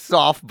sport of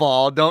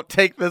softball. Don't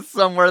take this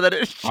somewhere that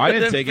it shouldn't I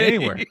didn't take be. it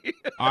anywhere.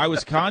 I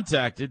was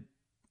contacted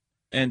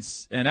and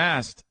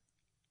asked,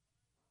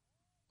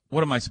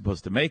 what am I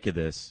supposed to make of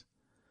this?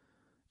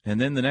 And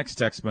then the next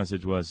text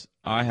message was,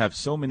 "I have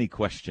so many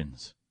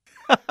questions."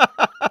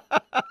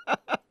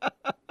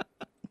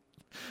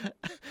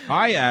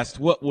 I asked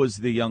what was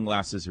the young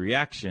lass's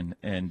reaction,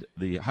 and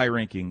the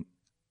high-ranking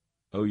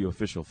OU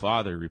official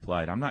father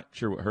replied, "I'm not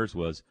sure what hers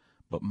was,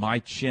 but my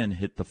chin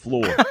hit the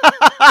floor."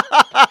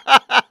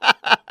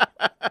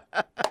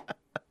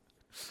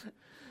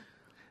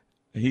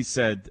 He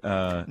said,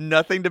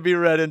 nothing to be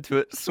read into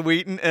it.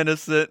 Sweet and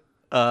innocent,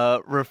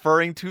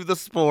 referring to the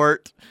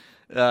sport.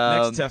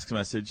 Next text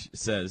message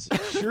says,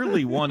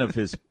 "Surely one of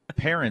his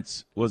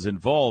parents was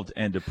involved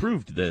and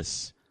approved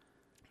this.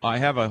 I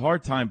have a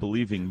hard time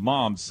believing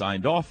Mom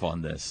signed off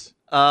on this."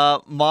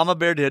 Mama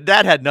Bear did.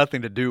 Dad had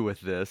nothing to do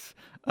with this.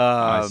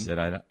 I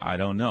said, I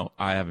don't know.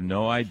 I have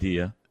no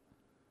idea.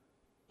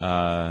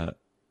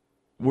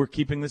 We're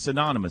keeping this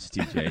anonymous,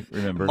 TJ,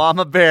 remember?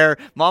 Mama Bear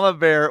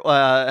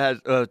has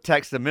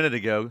texted a minute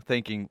ago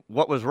thinking,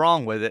 what was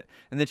wrong with it?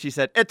 And then she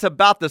said, it's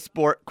about the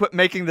sport. Quit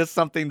making this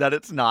something that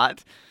it's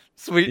not.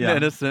 Sweet and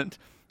innocent.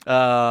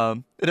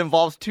 It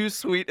involves two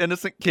sweet,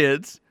 innocent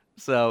kids.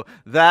 So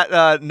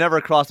that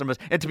never crossed our minds.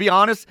 And to be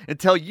honest,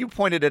 until you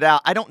pointed it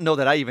out, I don't know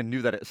that I even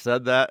knew that it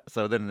said that.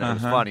 So then it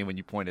was funny when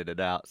you pointed it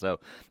out. So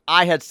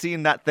I had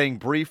seen that thing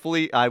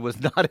briefly. I was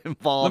not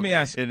involved. Let me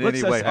ask. In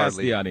let's any way. Just ask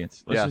the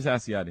audience. Let's just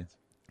ask the audience.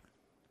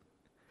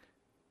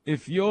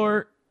 If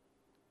you're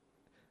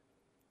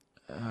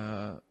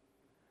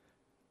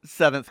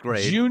seventh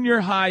grade junior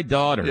high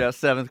daughter,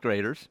 seventh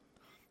graders,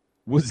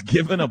 was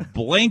given a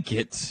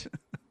blanket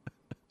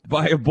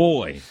by a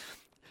boy.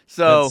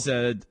 So that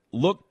said,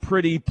 "Look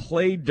pretty,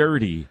 play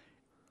dirty,"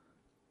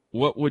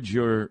 what would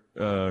your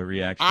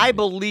reaction be?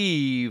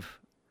 believe.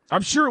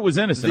 I'm sure it was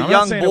innocent. I'm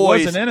not saying it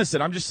wasn't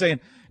innocent. I'm just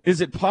saying,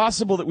 is it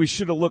possible that we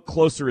should have looked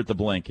closer at the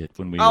blanket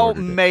when we ordered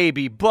it?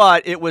 Maybe.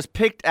 But it was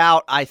picked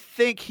out. I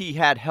think he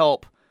had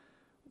help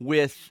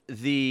with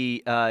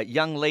the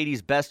young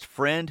lady's best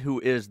friend, who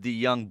is the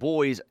young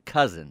boy's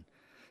cousin.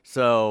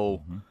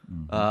 So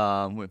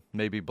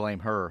maybe blame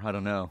her. I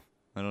don't know.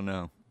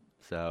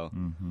 So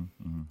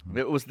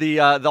it was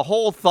the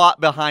whole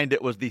thought behind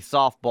it was the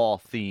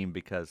softball theme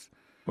because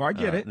I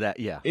get it.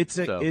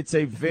 It's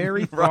a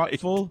very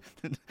thoughtful,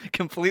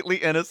 completely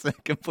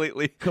innocent,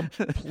 completely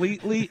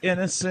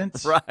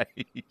innocent.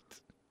 Right.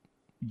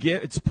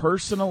 It's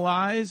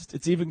personalized.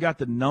 It's even got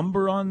the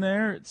number on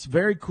there. It's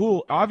very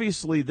cool.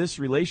 Obviously, this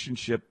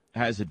relationship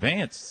has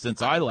advanced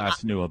since I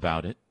last knew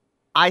about it.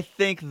 I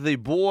think the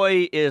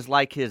boy is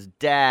like his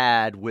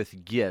dad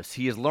with gifts.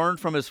 He has learned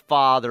from his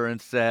father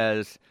and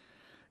says,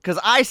 because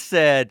I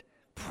said,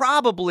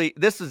 probably,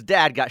 this is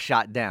dad got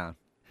shot down,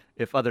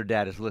 if other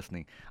dad is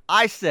listening.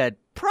 I said,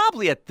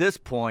 probably at this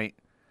point,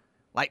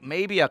 like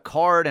maybe a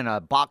card and a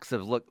box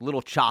of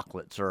little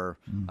chocolates or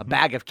a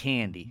bag of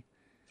candy.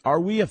 Are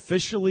we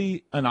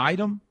officially an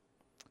item?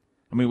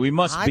 I mean, we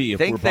must be if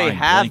we're buying blankets. I think they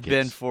have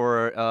been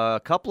for a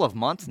couple of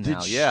months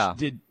now,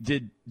 Did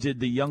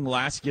the young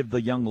lass give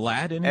the young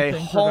lad anything? A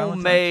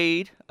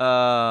homemade,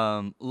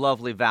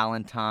 lovely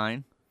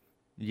Valentine.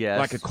 Yes.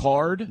 Like a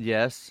card?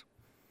 Yes.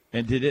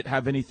 And did it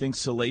have anything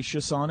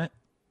salacious on it?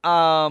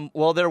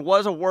 Well, there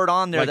was a word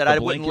on there that I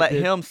wouldn't let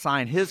him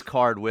sign his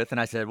card with,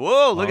 and I said,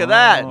 "Whoa, look at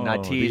that!" And I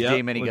teased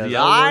him, and he goes,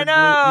 "I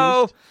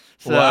know."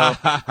 So,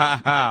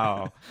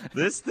 wow,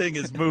 this thing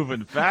is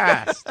moving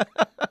fast.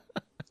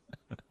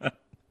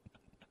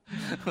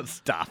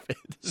 Stop it.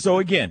 So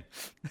again,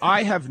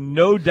 I have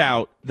no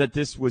doubt that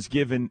this was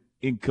given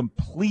in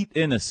complete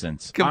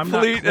innocence.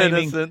 Complete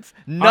innocence.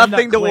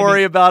 Nothing to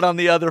worry about on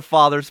the other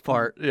father's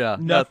part. Yeah,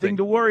 nothing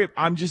to worry about.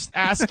 I'm just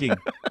asking.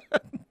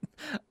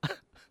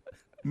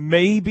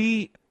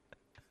 Maybe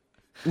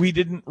we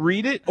didn't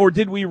read it, or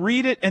did we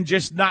read it and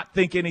just not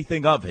think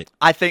anything of it?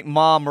 I think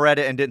Mom read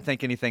it and didn't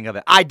think anything of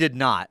it. I did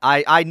not.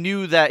 I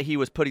knew that he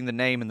was putting the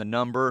name and the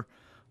number,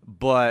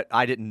 but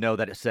I didn't know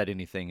that it said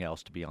anything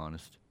else, to be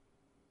honest,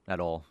 at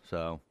all.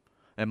 So,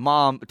 and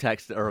Mom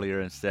texted earlier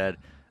and said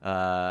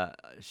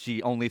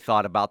she only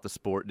thought about the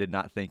sport, did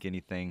not think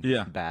anything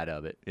bad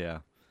of it. Yeah.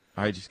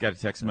 I just got a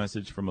text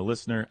message from a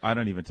listener. I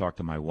don't even talk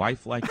to my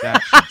wife like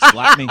that. She'd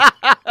slap me.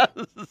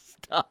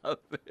 Stop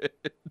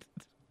it.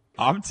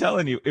 I'm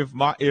telling you,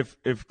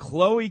 if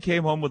Chloe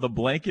came home with a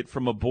blanket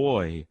from a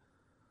boy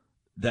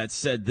that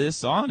said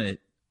this on it,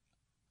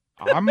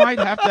 I might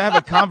have to have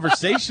a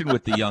conversation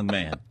with the young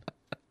man.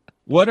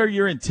 What are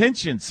your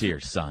intentions here,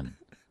 son?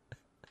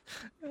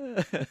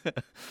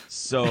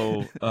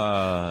 So,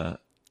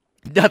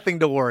 nothing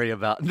to worry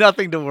about.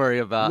 Nothing to worry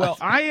about. Well,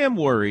 I am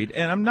worried,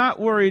 and I'm not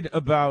worried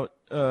about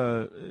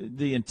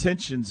the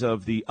intentions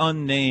of the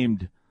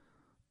unnamed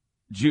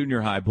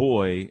junior high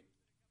boy.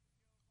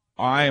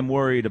 I am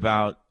worried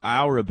about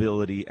our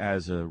ability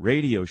as a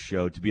radio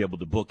show to be able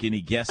to book any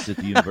guests at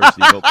the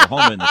University of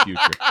Oklahoma in the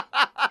future.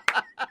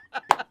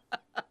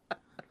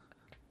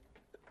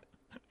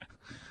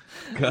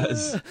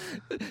 Because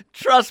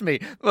trust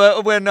me,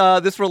 when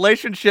this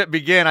relationship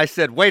began, I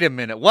said, wait a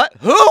minute, what?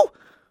 Who?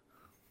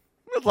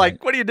 It's like,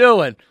 right. What are you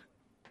doing?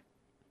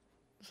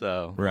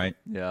 So, right.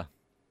 Yeah.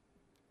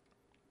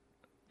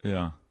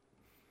 Yeah.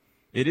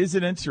 It is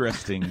an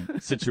interesting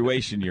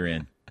situation you're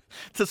in.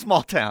 It's a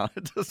small town.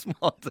 It's a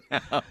small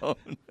town.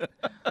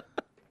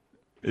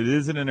 It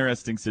is an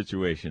interesting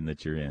situation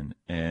that you're in.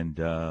 And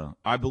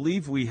I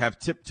believe we have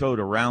tiptoed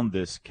around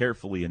this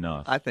carefully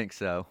enough. I think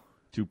so.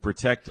 To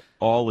protect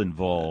all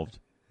involved.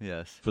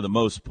 Yes. For the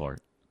most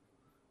part.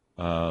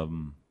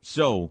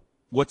 So,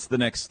 what's the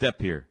next step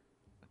here?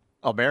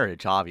 Oh,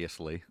 marriage,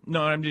 obviously.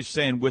 No, I'm just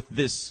saying with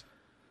this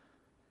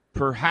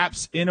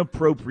perhaps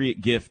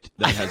inappropriate gift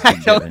that has been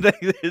given. I don't think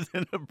it is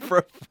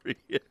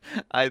inappropriate.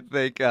 I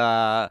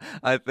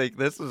think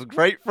this is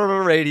great for the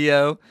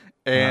radio,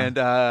 and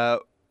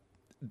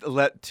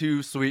let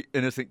two sweet,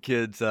 innocent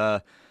kids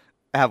have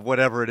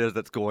whatever it is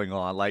that's going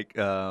on. Like,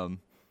 I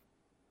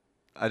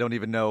don't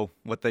even know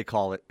what they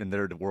call it in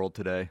their world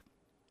today.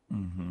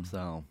 Mm-hmm.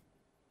 So,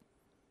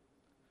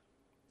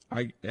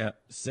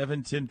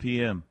 7:10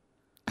 p.m.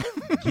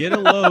 Get a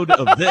load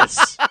of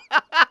this.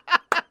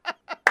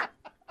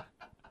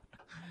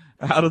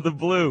 Out of the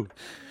blue.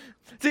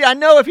 See, I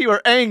know if he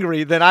were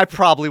angry, then I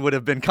probably would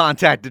have been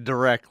contacted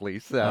directly.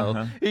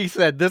 So he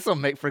said, this will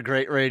make for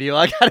great radio.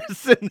 I got to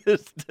send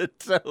this to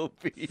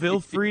Toby. Feel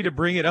free to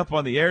bring it up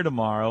on the air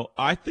tomorrow.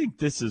 I think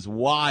this is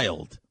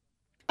wild.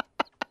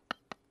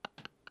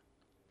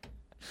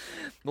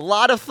 A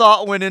lot of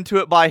thought went into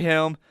it by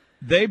him.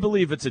 They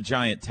believe it's a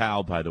giant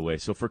towel, by the way.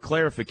 So for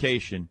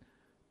clarification,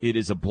 it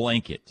is a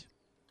blanket.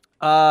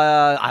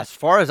 As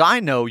far as I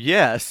know,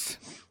 yes.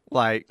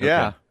 Like,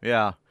 okay.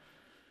 Yeah.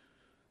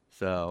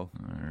 So,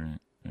 all right,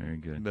 very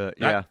good. But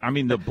yeah, I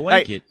mean the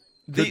blanket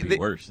could be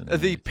worse. Than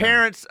the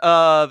parents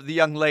of the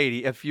young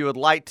lady, if you would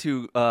like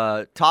to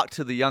talk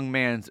to the young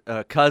man's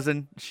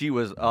cousin, she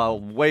was a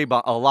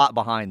lot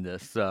behind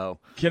this. So,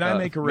 can I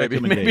make a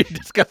recommendation? Maybe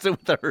discuss it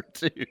with her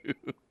too.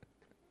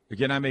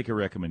 Can I make a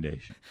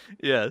recommendation?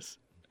 Yes.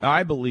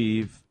 I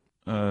believe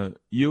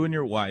you and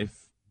your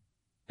wife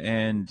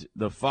and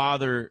the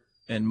father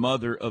and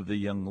mother of the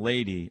young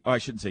lady. Oh, I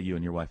shouldn't say you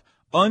and your wife.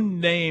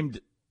 Unnamed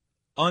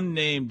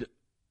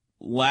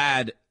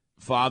lad,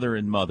 father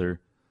and mother,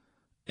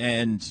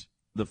 and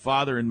the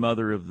father and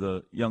mother of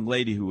the young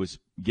lady who was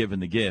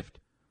given the gift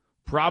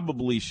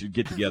probably should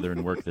get together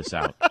and work this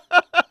out.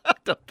 I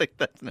don't think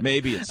that's necessary.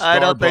 Maybe it's Starbucks. I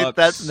don't think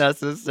that's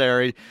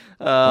necessary.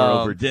 Or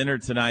over dinner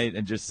tonight,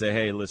 and just say,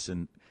 "Hey,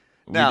 listen,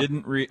 we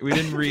didn't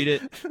read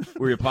it.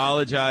 We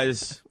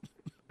apologize.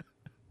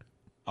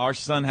 Our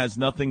son has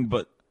nothing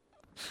but."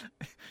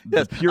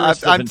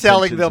 Yes, I'm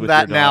telling them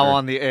that now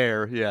on the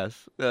air.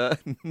 Yes,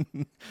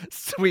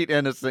 sweet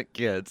innocent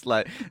kids.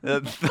 Like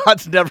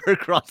thoughts never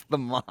crossed the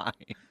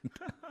mind.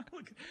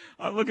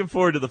 I'm looking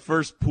forward to the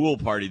first pool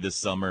party this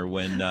summer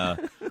when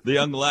the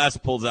young lass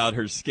pulls out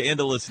her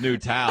scandalous new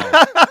towel.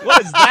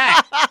 What is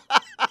that?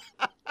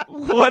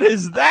 What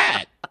is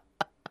that?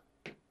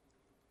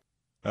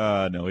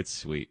 No, it's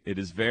sweet. It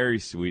is very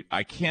sweet.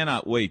 I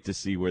cannot wait to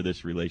see where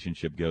this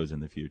relationship goes in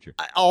the future.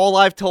 All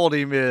I've told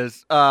him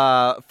is,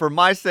 for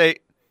my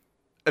sake,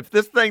 if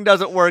this thing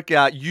doesn't work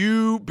out,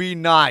 you be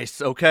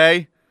nice,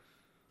 okay?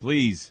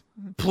 Please.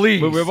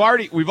 Please. But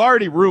we've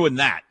already ruined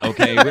that,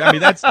 okay? I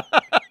mean, that's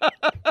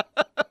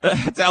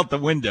out the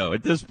window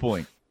at this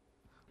point.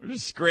 We're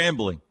just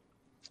scrambling.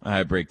 All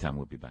right, break time.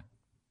 We'll be back.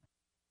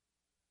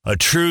 A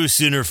true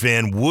Sooner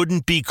fan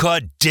wouldn't be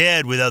caught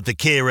dead without the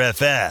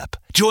KREF app.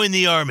 Join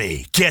the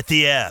Army. Get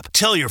the app.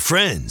 Tell your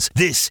friends.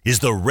 This is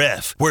The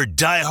Ref, where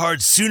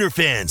diehard Sooner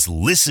fans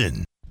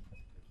listen.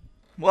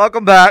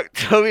 Welcome back.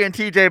 Toby and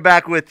TJ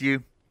back with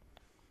you.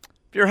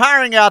 If you're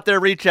hiring out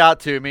there, reach out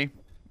to me.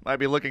 Might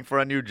be looking for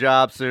a new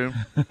job soon.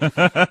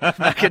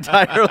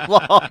 McIntyre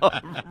Law.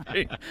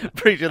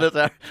 Preaching this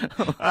out.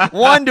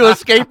 One, to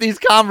escape these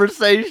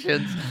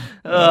conversations.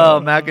 Oh,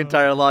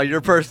 McIntyre Law,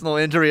 your personal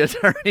injury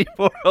attorney.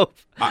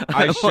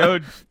 I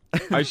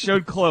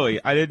showed Chloe.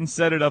 I didn't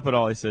set it up at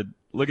all. I said,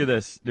 look at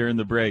this during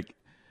the break.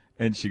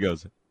 And she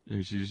goes,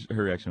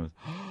 her reaction was,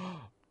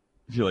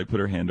 she like put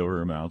her hand over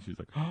her mouth. She's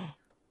like,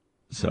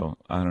 so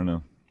I don't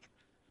know.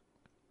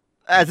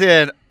 As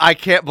in, I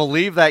can't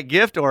believe that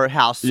gift, or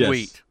how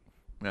sweet?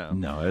 Yes.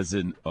 No, as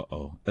in,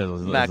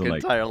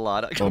 McIntyre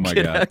Law. Oh, my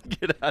God.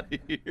 Get out of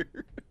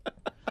here.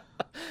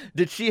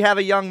 Did she have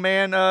a young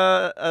man?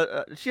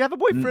 Does she have a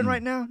boyfriend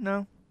right now?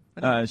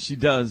 No. She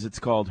does. It's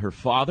called her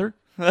father.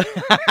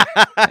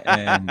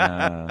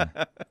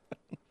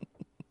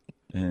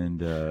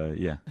 And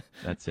yeah,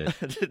 that's it.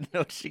 I didn't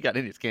know she got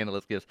any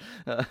scandalous gifts.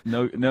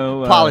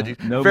 No. Apologies.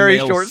 No very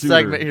male short suitor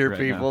segment here, right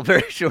people. now.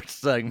 Very short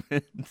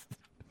segment.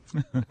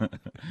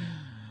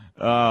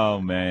 Oh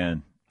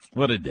man,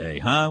 what a day,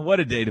 huh? What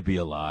a day to be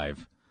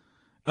alive.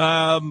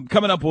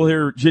 Coming up, we'll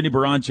hear Jenny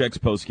Baranchek's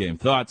post-game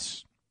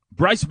thoughts.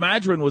 Bryce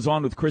Madron was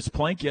on with Chris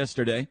Plank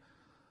yesterday.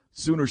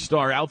 Sooner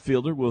star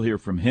outfielder. We'll hear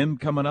from him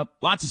coming up.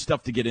 Lots of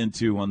stuff to get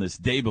into on this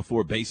day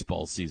before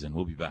baseball season.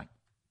 We'll be back.